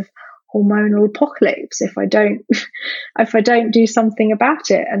kind of hormonal apocalypse if I don't do something about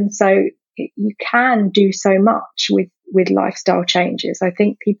it. And so you can do so much with lifestyle changes. I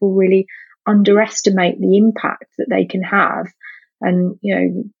think people really underestimate the impact that they can have. And,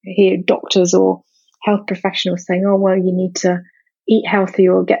 hear doctors or health professionals saying, oh, well, you need to eat healthy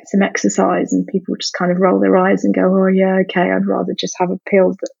or get some exercise, and people just kind of roll their eyes and go, oh yeah, okay, I'd rather just have a pill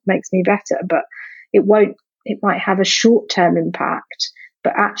that makes me better. But it might have a short-term impact,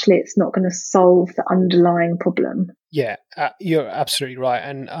 but actually it's not going to solve the underlying problem. Yeah, you're absolutely right.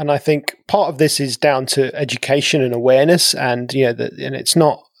 And I think part of this is down to education and awareness, and and it's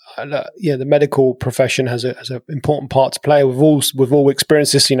not the medical profession has an important part to play. We've all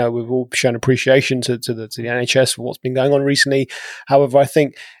experienced this. We've all shown appreciation to the NHS for what's been going on recently. However, I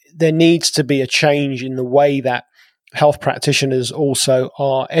think there needs to be a change in the way that health practitioners also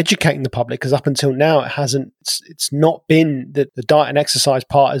are educating the public, because up until now it's not been that the diet and exercise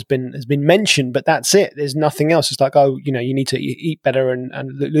part has been mentioned, but that's it. There's nothing else. It's like, oh, you need to eat better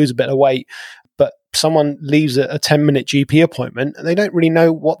and lose a bit of weight. But someone leaves a 10-minute GP appointment and they don't really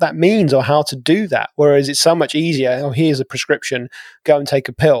know what that means or how to do that. Whereas it's so much easier. Oh, here's a prescription, go and take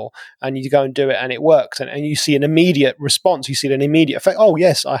a pill, and you go and do it and it works. And you see an immediate response. You see an immediate effect. Oh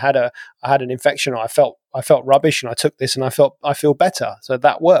yes, I had an infection, or I felt rubbish and I took this and I feel better. So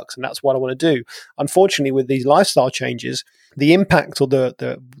that works. And that's what I want to do. Unfortunately, with these lifestyle changes, the impact or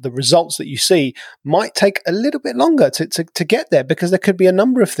the results that you see might take a little bit longer to get there, because there could be a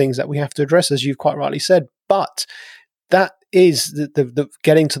number of things that we have to address, as you've quite rightly said. But that is the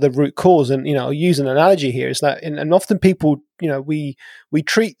getting to the root cause. And, I'll use an analogy here, is that, and often people, we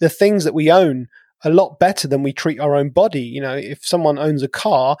treat the things that we own a lot better than we treat our own body. If someone owns a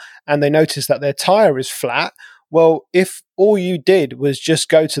car and they notice that their tire is flat, well, if all you did was just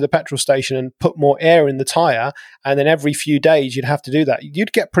go to the petrol station and put more air in the tire, and then every few days you'd have to do that,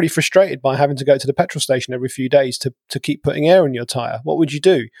 you'd get pretty frustrated by having to go to the petrol station every few days to keep putting air in your tire. What would you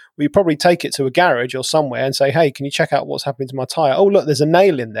do? Well, you'd probably take it to a garage or somewhere and say, hey, can you check out what's happening to my tire? Oh, look, there's a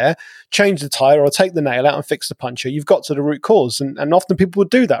nail in there. Change the tire, or take the nail out and fix the puncture. You've got to the root cause. And often people would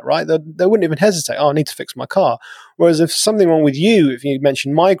do that, right? They wouldn't even hesitate. Oh, I need to fix my car. Whereas if something wrong with you, if you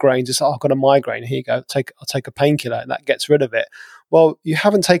mention migraines, it's, oh, I've got a migraine. Here you go. I'll take a painkiller, and that gets rid of it. Well, you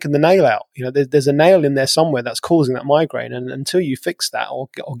haven't taken the nail out. There's a nail in there somewhere that's causing that migraine, and until you fix that or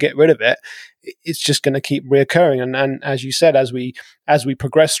get rid of it, it's just going to keep reoccurring. And as you said, as we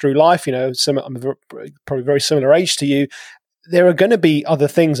progress through life, I'm probably very similar age to you. There are going to be other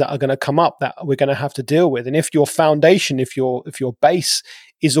things that are going to come up that we're going to have to deal with. And if your foundation, if your base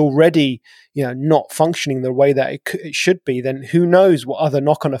is already, not functioning the way that it should be, then who knows what other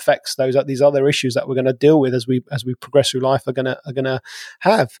knock-on effects these other issues that we're going to deal with as we progress through life are going to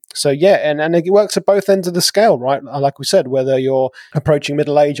have. So yeah, and it works at both ends of the scale, right? Like we said, whether you're approaching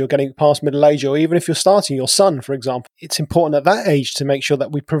middle age or getting past middle age, or even if you're starting your son, for example, it's important at that age to make sure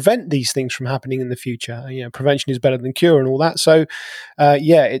that we prevent these things from happening in the future. Prevention is better than cure and all that. So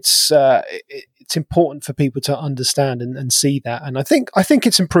it's important for people to understand and see that. And I think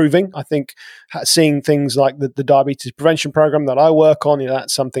it's improving. I think seeing things like the diabetes prevention program that I work on,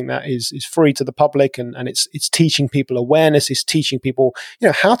 that's something that is free to the public, and it's teaching people awareness, it's teaching people,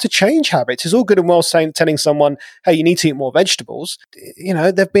 how to change habits. It's all good and well telling someone, hey, you need to eat more vegetables.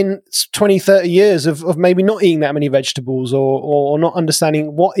 There've been 20, 30 years of maybe not eating that many vegetables or not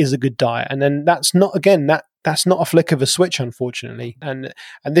understanding what is a good diet. And then that's not a flick of a switch, unfortunately. And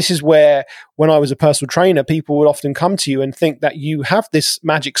this is where, when I was a personal trainer, people would often come to you and think that you have this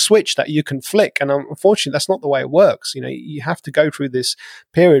magic switch that you can flick. And unfortunately, that's not the way it works. You have to go through this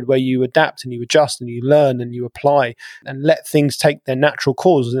period where you adapt and you adjust and you learn and you apply and let things take their natural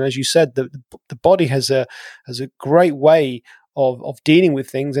course. And as you said, the body has a great way of dealing with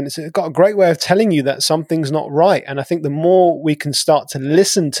things, and it's got a great way of telling you that something's not right. And I think the more we can start to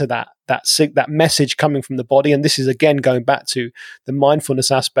listen to that message coming from the body, and this is again going back to the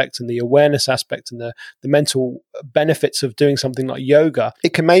mindfulness aspect and the awareness aspect and the mental benefits of doing something like yoga,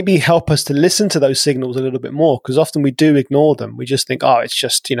 it can maybe help us to listen to those signals a little bit more, because often we do ignore them. We just think, oh, it's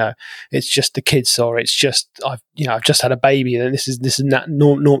just the kids, or it's just I've just had a baby and this is not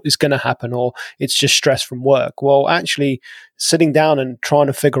normal, it's going to happen, or it's just stress from work. Well, actually sitting down and trying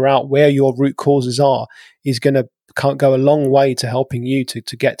to figure out where your root causes are is going to go a long way to helping you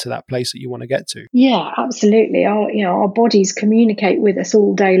to get to that place that you want to get to. Yeah, absolutely. Our bodies communicate with us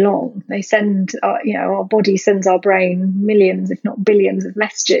all day long. They send, our body sends our brain millions, if not billions, of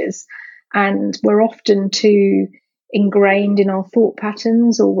messages, and we're often too ingrained in our thought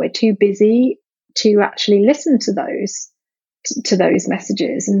patterns, or we're too busy to actually listen to those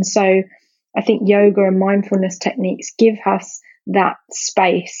messages. And so I think yoga and mindfulness techniques give us that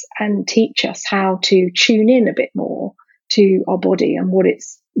space and teach us how to tune in a bit more to our body and what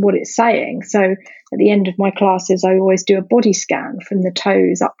it's saying. So at the end of my classes, I always do a body scan from the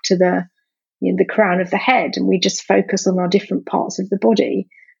toes up to the crown of the head, and we just focus on our different parts of the body,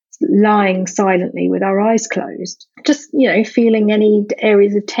 lying silently with our eyes closed, just feeling any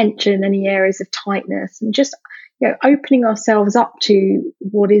areas of tension, any areas of tightness, and just opening ourselves up to,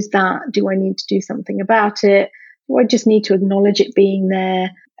 what is that? Do I need to do something about it? Or I just need to acknowledge it being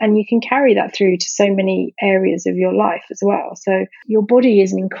there. And you can carry that through to so many areas of your life as well. So your body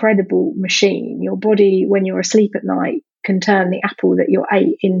is an incredible machine. Your body, when you're asleep at night, can turn the apple that you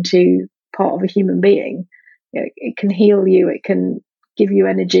ate into part of a human being. It can heal you. It can give you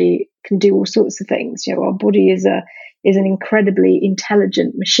energy. It can do all sorts of things. Our body is is an incredibly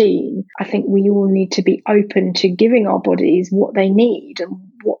intelligent machine. I think we all need to be open to giving our bodies what they need and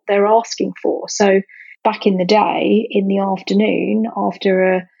what they're asking for. So back in the day, in the afternoon,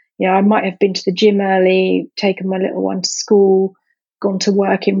 after I might have been to the gym early, taken my little one to school, gone to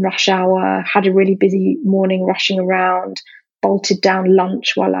work in rush hour, had a really busy morning rushing around, bolted down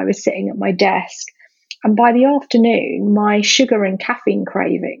lunch while I was sitting at my desk. And by the afternoon, my sugar and caffeine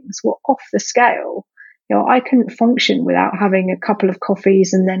cravings were off the scale. I couldn't function without having a couple of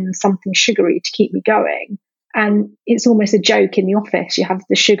coffees and then something sugary to keep me going. And it's almost a joke in the office. You have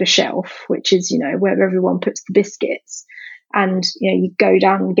the sugar shelf, which is, where everyone puts the biscuits. And, you go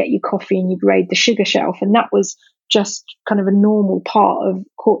down and get your coffee and you grade the sugar shelf. And that was just kind of a normal part of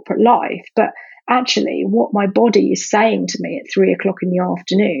corporate life. But actually, what my body is saying to me at 3:00 in the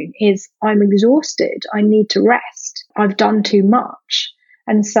afternoon is, I'm exhausted. I need to rest. I've done too much.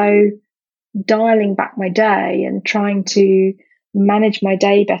 And so dialing back my day and trying to manage my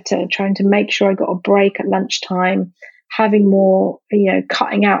day better, trying to make sure I got a break at lunchtime, having more,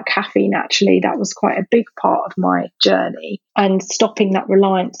 cutting out caffeine, actually, that was quite a big part of my journey, and stopping that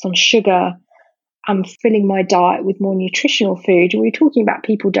reliance on sugar and filling my diet with more nutritional food. And we were talking about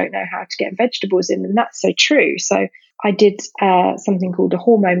people don't know how to get vegetables in, and that's so true. So I did something called a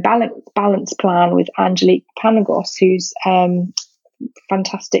hormone balance plan with Angelique Panagos, who's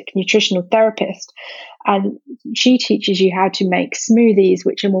fantastic nutritional therapist, and she teaches you how to make smoothies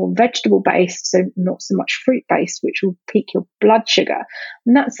which are more vegetable based, so not so much fruit based, which will peak your blood sugar.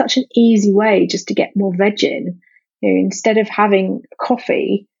 And that's such an easy way just to get more veg in. Instead of having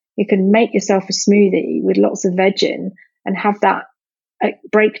coffee, you can make yourself a smoothie with lots of veg in and have that at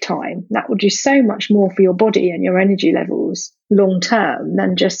break time. That will do so much more for your body and your energy levels long term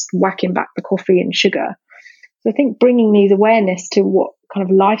than just whacking back the coffee and sugar. So I think bringing these awareness to what kind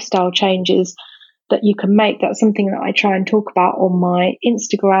of lifestyle changes that you can make, that's something that I try and talk about on my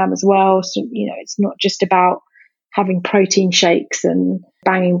Instagram as well. So, it's not just about having protein shakes and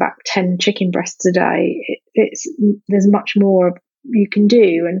banging back 10 chicken breasts a day. There's much more you can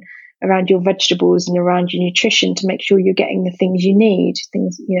do and around your vegetables and around your nutrition to make sure you're getting the things you need,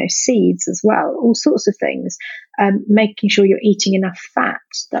 things, seeds as well, all sorts of things. Making sure you're eating enough fat.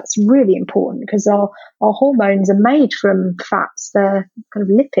 That's really important because our hormones are made from fats. They're kind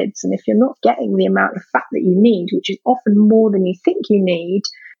of lipids. And if you're not getting the amount of fat that you need, which is often more than you think you need,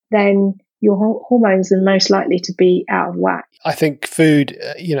 then your hormones are most likely to be out of whack. I think food,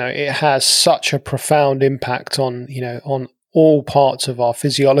 it has such a profound impact on all parts of our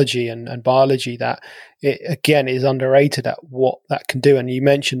physiology and biology that it, again, is underrated at what that can do. And you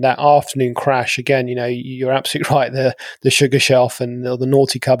mentioned that afternoon crash. Again, you're absolutely right. The sugar shelf and the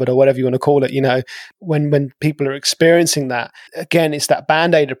naughty cupboard or whatever you want to call it, when people are experiencing that, again, it's that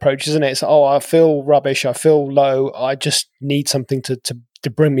Band-Aid approach, isn't it? It's, I feel rubbish. I feel low. I just need something to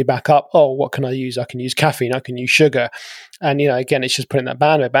bring me back up. Oh, what can I use? I can use caffeine. I can use sugar. And, again, it's just putting that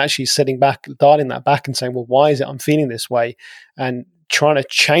Band-Aid, but actually sitting back, dialing that back and saying, well, why is it I'm feeling this way? And trying to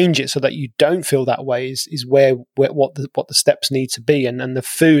change it so that you don't feel that way is where what the steps need to be. And the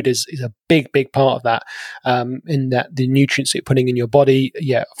food is a big part of that, in that the nutrients that you're putting in your body.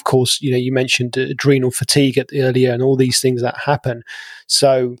 Yeah, of course, you mentioned adrenal fatigue earlier and all these things that happen.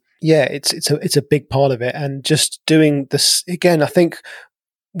 So yeah, it's a big part of it. And just doing this, again, I think,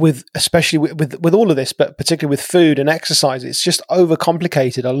 especially with all of this, but particularly with food and exercise, it's just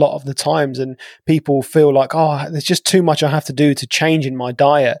overcomplicated a lot of the times, and people feel like, there's just too much I have to do to change in my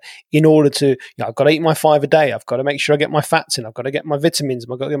diet in order to, I've got to eat my 5 a day, I've got to make sure I get my fats in, I've got to get my vitamins,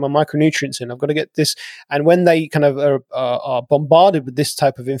 I've got to get my micronutrients in, I've got to get this. And when they kind of are bombarded with this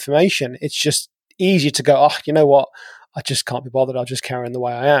type of information, it's just easier to go, you know what, I just can't be bothered, I'll just carry on the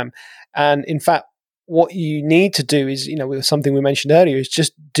way I am. And in fact, what you need to do is, something we mentioned earlier, is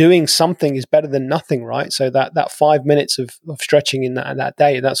just doing something is better than nothing, right? So that 5 minutes of stretching in that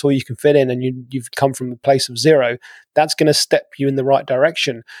day, that's all you can fit in, and you've come from a place of zero. That's going to step you in the right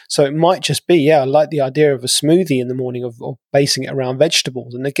direction. So it might just be, I like the idea of a smoothie in the morning, of basing it around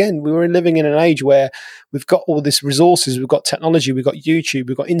vegetables. And again, we were living in an age where we've got all these resources, we've got technology, we've got YouTube,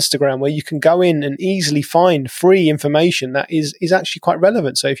 we've got Instagram, where you can go in and easily find free information that is actually quite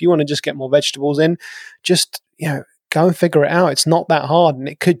relevant. So if you want to just get more vegetables in, just go and figure it out. It's not that hard, and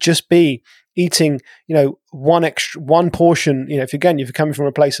it could just be eating one portion. If you're coming from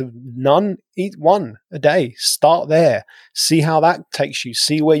a place of none, eat one a day, start there, see how that takes you,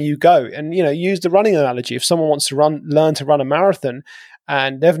 see where you go. And use the running analogy. If someone wants to learn to run a marathon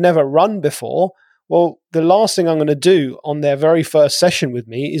and they've never run before, well, the last thing I'm going to do on their very first session with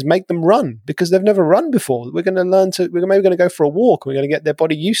me is make them run, because they've never run before. We're maybe going to go for a walk. We're going to get their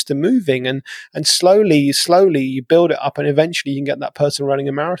body used to moving, and slowly you build it up, and eventually you can get that person running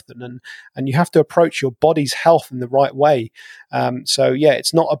a marathon. And you have to approach your body's health in the right way. So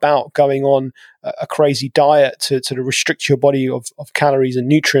it's not about going on a crazy diet to restrict your body of calories and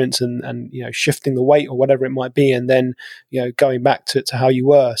nutrients and shifting the weight or whatever it might be, and then going back to how you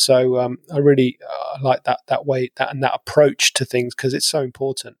were. So I really like that way, that approach to things, because it's so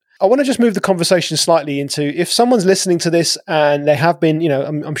important. I want to just move the conversation slightly into, if someone's listening to this and they have been,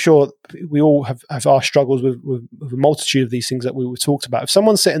 I'm sure we all have our struggles with a multitude of these things that we were talked about. If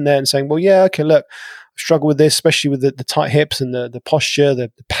someone's sitting there and saying, well, yeah, okay, look, I struggle with this, especially with the tight hips and the posture,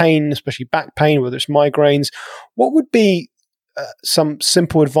 the pain, especially back pain, whether it's migraines, what would be some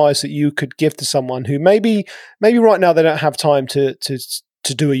simple advice that you could give to someone who maybe right now they don't have time to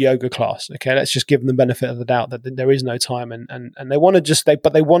do a yoga class? Okay, let's just give them the benefit of the doubt that there is no time, and they want to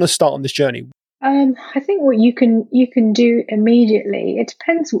but they want to start on this journey. I think what you can do immediately, it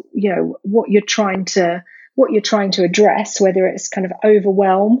depends, what you're trying to address, whether it's kind of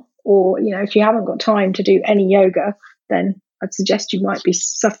overwhelm, or if you haven't got time to do any yoga, then I'd suggest you might be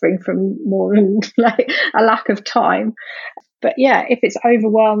suffering from more than like a lack of time. But if it's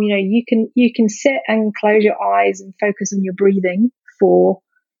overwhelmed, you can sit and close your eyes and focus on your breathing for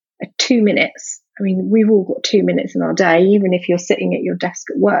 2 minutes. I mean, we've all got 2 minutes in our day. Even if you're sitting at your desk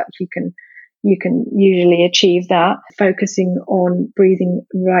at work, you can usually achieve that. Focusing on breathing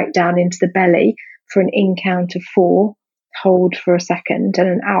right down into the belly for an in count of 4, hold for a second, and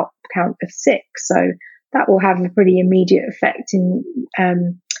an out count of 6. So that will have a pretty immediate effect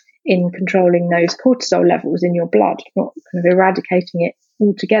in controlling those cortisol levels in your blood, not kind of eradicating it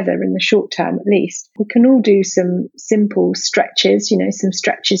altogether in the short term at least. We can all do some simple stretches, some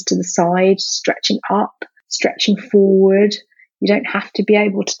stretches to the side, stretching up, stretching forward. You don't have to be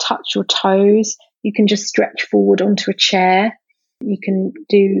able to touch your toes. You can just stretch forward onto a chair. You can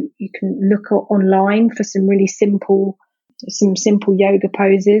look online for some really simple yoga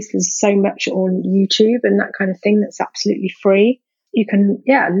poses. There's so much on YouTube and that kind of thing that's absolutely free. You can,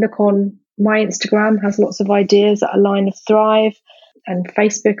 look on my Instagram, has lots of ideas at Align of Thrive, and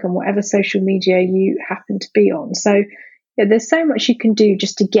Facebook and whatever social media you happen to be on. So there's so much you can do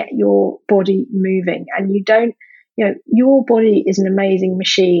just to get your body moving. And your body is an amazing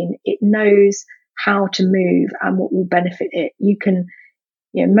machine. It knows how to move and what will benefit it. You can,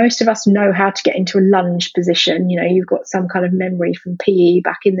 most of us know how to get into a lunge position. You've got some kind of memory from PE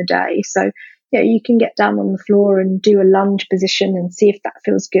back in the day. So you can get down on the floor and do a lunge position and see if that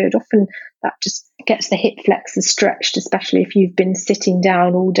feels good. Often that just gets the hip flexors stretched, especially if you've been sitting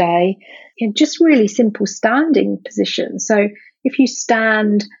down all day. Just really simple standing position. So if you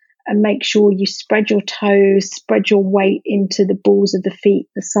stand and make sure you spread your toes, spread your weight into the balls of the feet,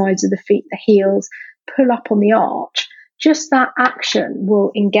 the sides of the feet, the heels, pull up on the arch, just that action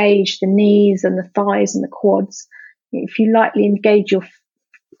will engage the knees and the thighs and the quads. If you lightly engage your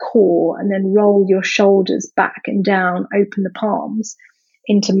core and then roll your shoulders back and down, open the palms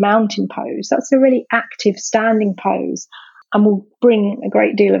into mountain pose, that's a really active standing pose and will bring a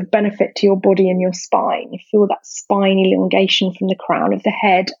great deal of benefit to your body and your spine. You feel that spine elongation from the crown of the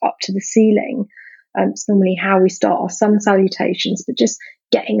head up to the ceiling. It's normally how we start our sun salutations, but just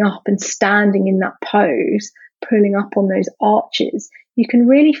getting up and standing in that pose, pulling up on those arches, you can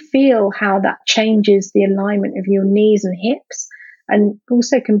really feel how that changes the alignment of your knees and hips, and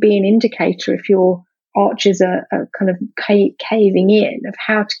also can be an indicator if your arches are kind of caving in, of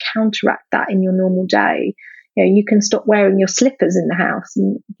how to counteract that in your normal day. You can stop wearing your slippers in the house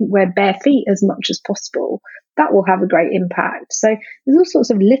and wear bare feet as much as possible. That will have a great impact. So there's all sorts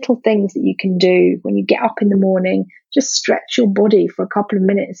of little things that you can do when you get up in the morning. Just stretch your body for a couple of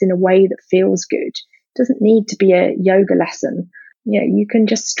minutes in a way that feels good. It doesn't need to be a yoga lesson. You can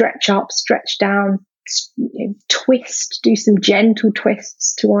just stretch up, stretch down, twist, do some gentle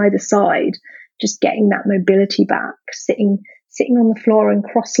twists to either side, just getting that mobility back. Sitting on the floor and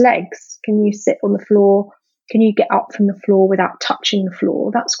cross legs. Can you sit on the floor? Can you get up from the floor without touching the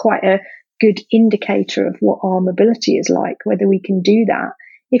floor? That's quite a good indicator of what our mobility is like, whether we can do that.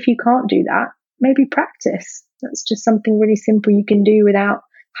 If you can't do that, maybe practice. That's just something really simple you can do without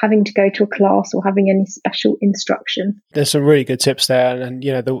having to go to a class or having any special instruction. There's some really good tips there. And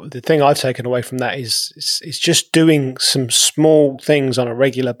the thing I've taken away from that is just doing some small things on a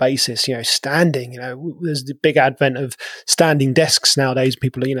regular basis. Standing, there's the big advent of standing desks nowadays.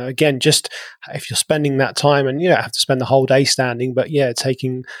 People, again, just if you're spending that time, and you don't have to spend the whole day standing, but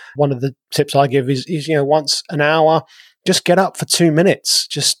taking, one of the tips I give is once an hour, just get up for 2 minutes,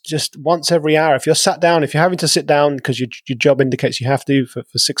 just once every hour. If you're sat down, if you're having to sit down because your job indicates you have to for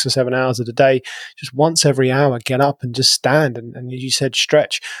 6 or 7 hours of the day, just once every hour, get up and just stand. And you said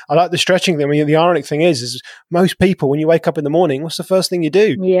stretch. I like the stretching thing. I mean, the ironic thing is most people, when you wake up in the morning, what's the first thing you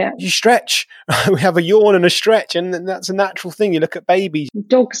do? Yeah. You stretch. We have a yawn and a stretch, and that's a natural thing. You look at babies.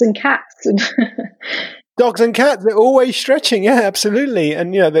 Dogs and cats. Dogs and cats, they're always stretching. Yeah, absolutely.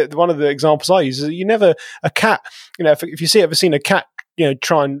 And, one of the examples I use is a cat, if you ever seen a cat,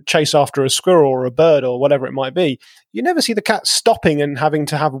 try and chase after a squirrel or a bird or whatever it might be, you never see the cat stopping and having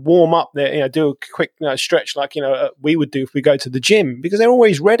to have warm up there, do a quick stretch like, we would do if we go to the gym, because they're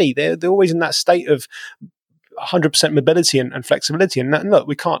always ready. They're always in that state of 100% mobility and flexibility. And look,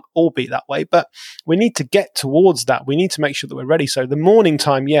 we can't all be that way, but we need to get towards that. We need to make sure that we're ready. So the morning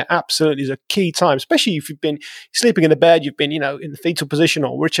time, yeah, absolutely is a key time, especially if you've been sleeping in a bed, you've been, in the fetal position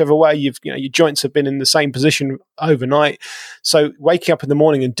or whichever way your joints have been in the same position overnight. So waking up in the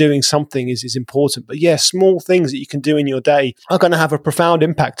morning and doing something is important. But yeah, small things that you can do in your day are going to have a profound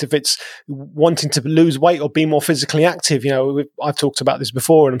impact. If it's wanting to lose weight or be more physically active, I've talked about this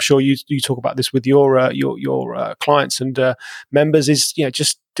before, and I'm sure you talk about this with your clients and members, is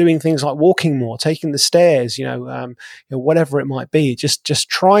just doing things like walking more, taking the stairs, whatever it might be. Just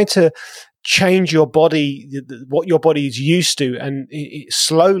try to change your body, what your body is used to, and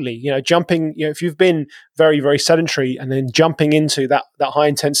slowly, jumping. If you've been very, very sedentary, and then jumping into that high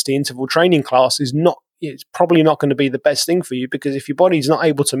intensity interval training class it's probably not going to be the best thing for you, because if your body's not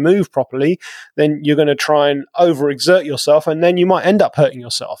able to move properly, then you're going to try and overexert yourself, and then you might end up hurting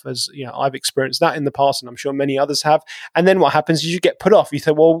yourself. As I've experienced that in the past, and I'm sure many others have. And then what happens is you get put off. You say,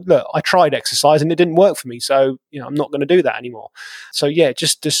 well, look, I tried exercise and it didn't work for me, so I'm not going to do that anymore. So yeah,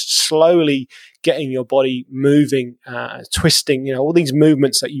 just slowly getting your body moving, twisting, all these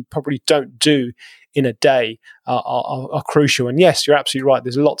movements that you probably don't do in a day are crucial. And yes, you're absolutely right.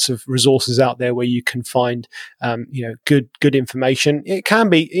 There's lots of resources out there where you can find, good information. It can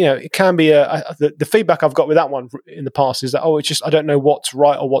be, the feedback I've got with that one in the past is that, it's just, I don't know what's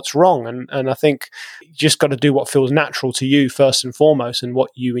right or what's wrong. And I think you just got to do what feels natural to you first and foremost, and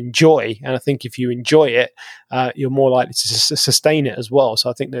what you enjoy. And I think if you enjoy it, you're more likely to sustain it as well. So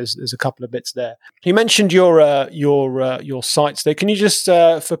I think there's a couple of bits there. You mentioned your sites there. Can you just,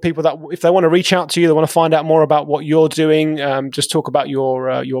 for people that, if they want to reach out to you, they want to find out more about what you're doing, just talk about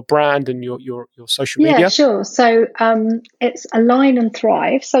your brand and your social media? Yeah, sure. So it's Align and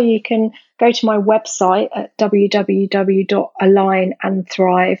Thrive. So you can go to my website at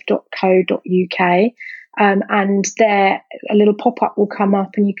www.alignandthrive.co.uk. And there a little pop-up will come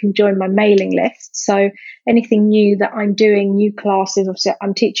up and you can join my mailing list. So anything new that I'm doing, new classes, obviously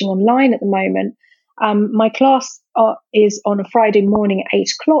I'm teaching online at the moment. My class is on a Friday morning at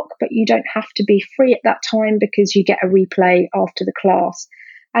 8:00, but you don't have to be free at that time because you get a replay after the class.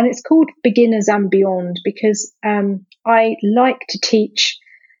 And it's called Beginners and Beyond because I like to teach,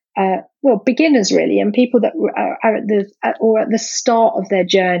 beginners really, and people that are at the start of their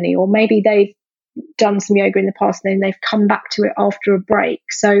journey, or maybe they've done some yoga in the past and then they've come back to it after a break.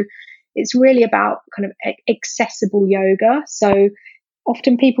 So it's really about kind of accessible yoga. So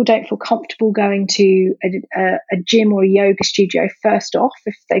often people don't feel comfortable going to a gym or a yoga studio first off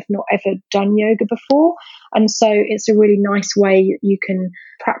if they've not ever done yoga before. And so it's a really nice way you can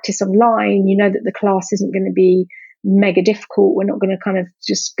practice online. You know that the class isn't going to be mega difficult. We're not going to kind of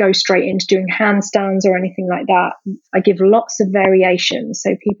just go straight into doing handstands or anything like that. I give lots of variations.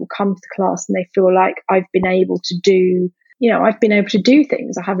 So people come to the class and they feel like I've been able to do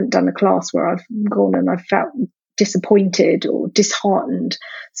things. I haven't done a class where I've gone and I've felt disappointed or disheartened.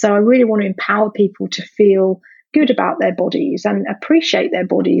 So I really want to empower people to feel good about their bodies and appreciate their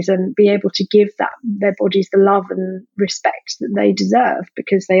bodies and be able to give their bodies the love and respect that they deserve,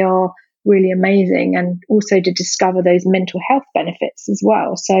 because they are really amazing, and also to discover those mental health benefits as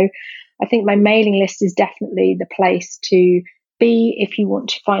well. So I think my mailing list is definitely the place to be if you want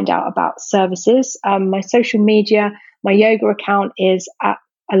to find out about services. My social media, my yoga account is at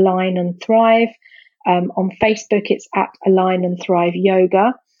Align and Thrive. On Facebook, it's at Align and Thrive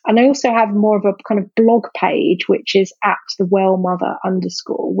Yoga. And I also have more of a kind of blog page, which is at the Well Mother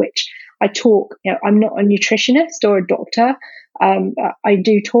 _, which I talk, I'm not a nutritionist or a doctor. I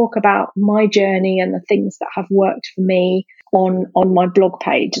do talk about my journey and the things that have worked for me on my blog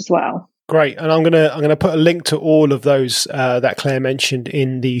page as well. Great, and I'm gonna put a link to all of those that Claire mentioned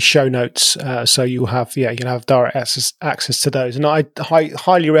in the show notes, so you'll have direct access to those. And I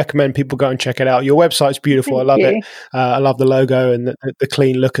highly recommend people go and check it out. Your website's beautiful. I love it. I love the logo and the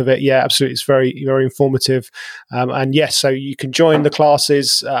clean look of it. Yeah, absolutely, it's very very informative. And yes, so you can join the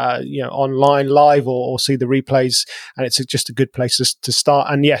classes, online, live, or see the replays, and it's just a good place to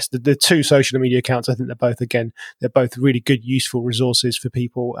start. And yes, the two social media accounts, I think they're both really good, useful resources for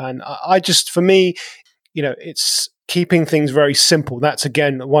people. And for me, it's keeping things very simple. That's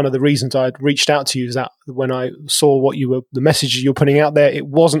again one of the reasons I'd reached out to you, is that when I saw the messages you're putting out there, it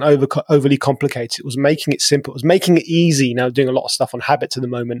wasn't overly complicated. It was making it simple. It was making it easy. Now, doing a lot of stuff on habits at the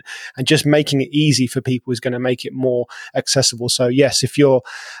moment, and just making it easy for people is going to make it more accessible. So yes, if you're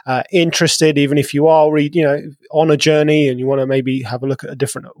interested, even if you are on a journey and you want to maybe have a look at a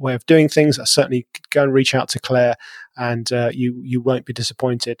different way of doing things, I certainly go and reach out to Claire, and you won't be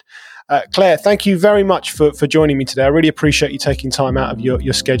disappointed. Claire, thank you very much for joining me today. I really appreciate you taking time out of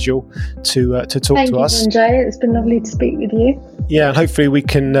your schedule to talk to us. Thank you, Sanjay. It's been lovely to speak with you. Yeah, and hopefully we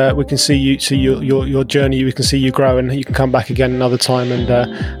can see your journey. We can see you grow, and you can come back again another time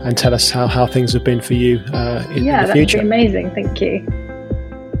and tell us how things have been for you in the future. Yeah, that'd be amazing. Thank you.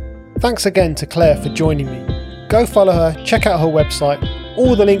 Thanks again to Claire for joining me. Go follow her, check out her website.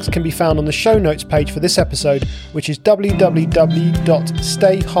 All the links can be found on the show notes page for this episode, which is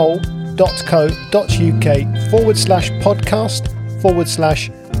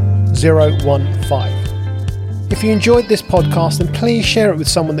www.staywhole.co.uk/podcast/015. If you enjoyed this podcast, then please share it with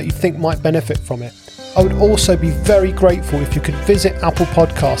someone that you think might benefit from it. I would also be very grateful if you could visit Apple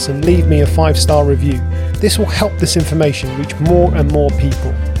Podcasts and leave me a 5-star review. This will help this information reach more and more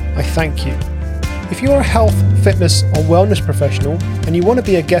people. I thank you. If you're a health, fitness or wellness professional and you want to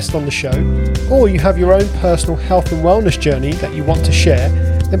be a guest on the show, or you have your own personal health and wellness journey that you want to share,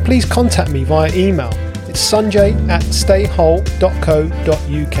 then please contact me via email. It's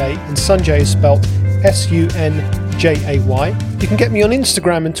sanjay@staywhole.co.uk, and Sanjay is spelled Sunjay. You can get me on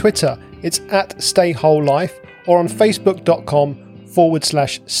Instagram and Twitter. It's @staywholelife, or on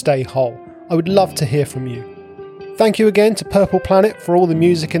facebook.com/staywhole. I would love to hear from you. Thank you again to Purple Planet for all the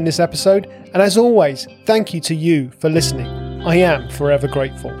music in this episode, and as always, thank you to you for listening. I am forever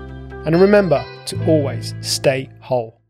grateful. And remember to always stay whole.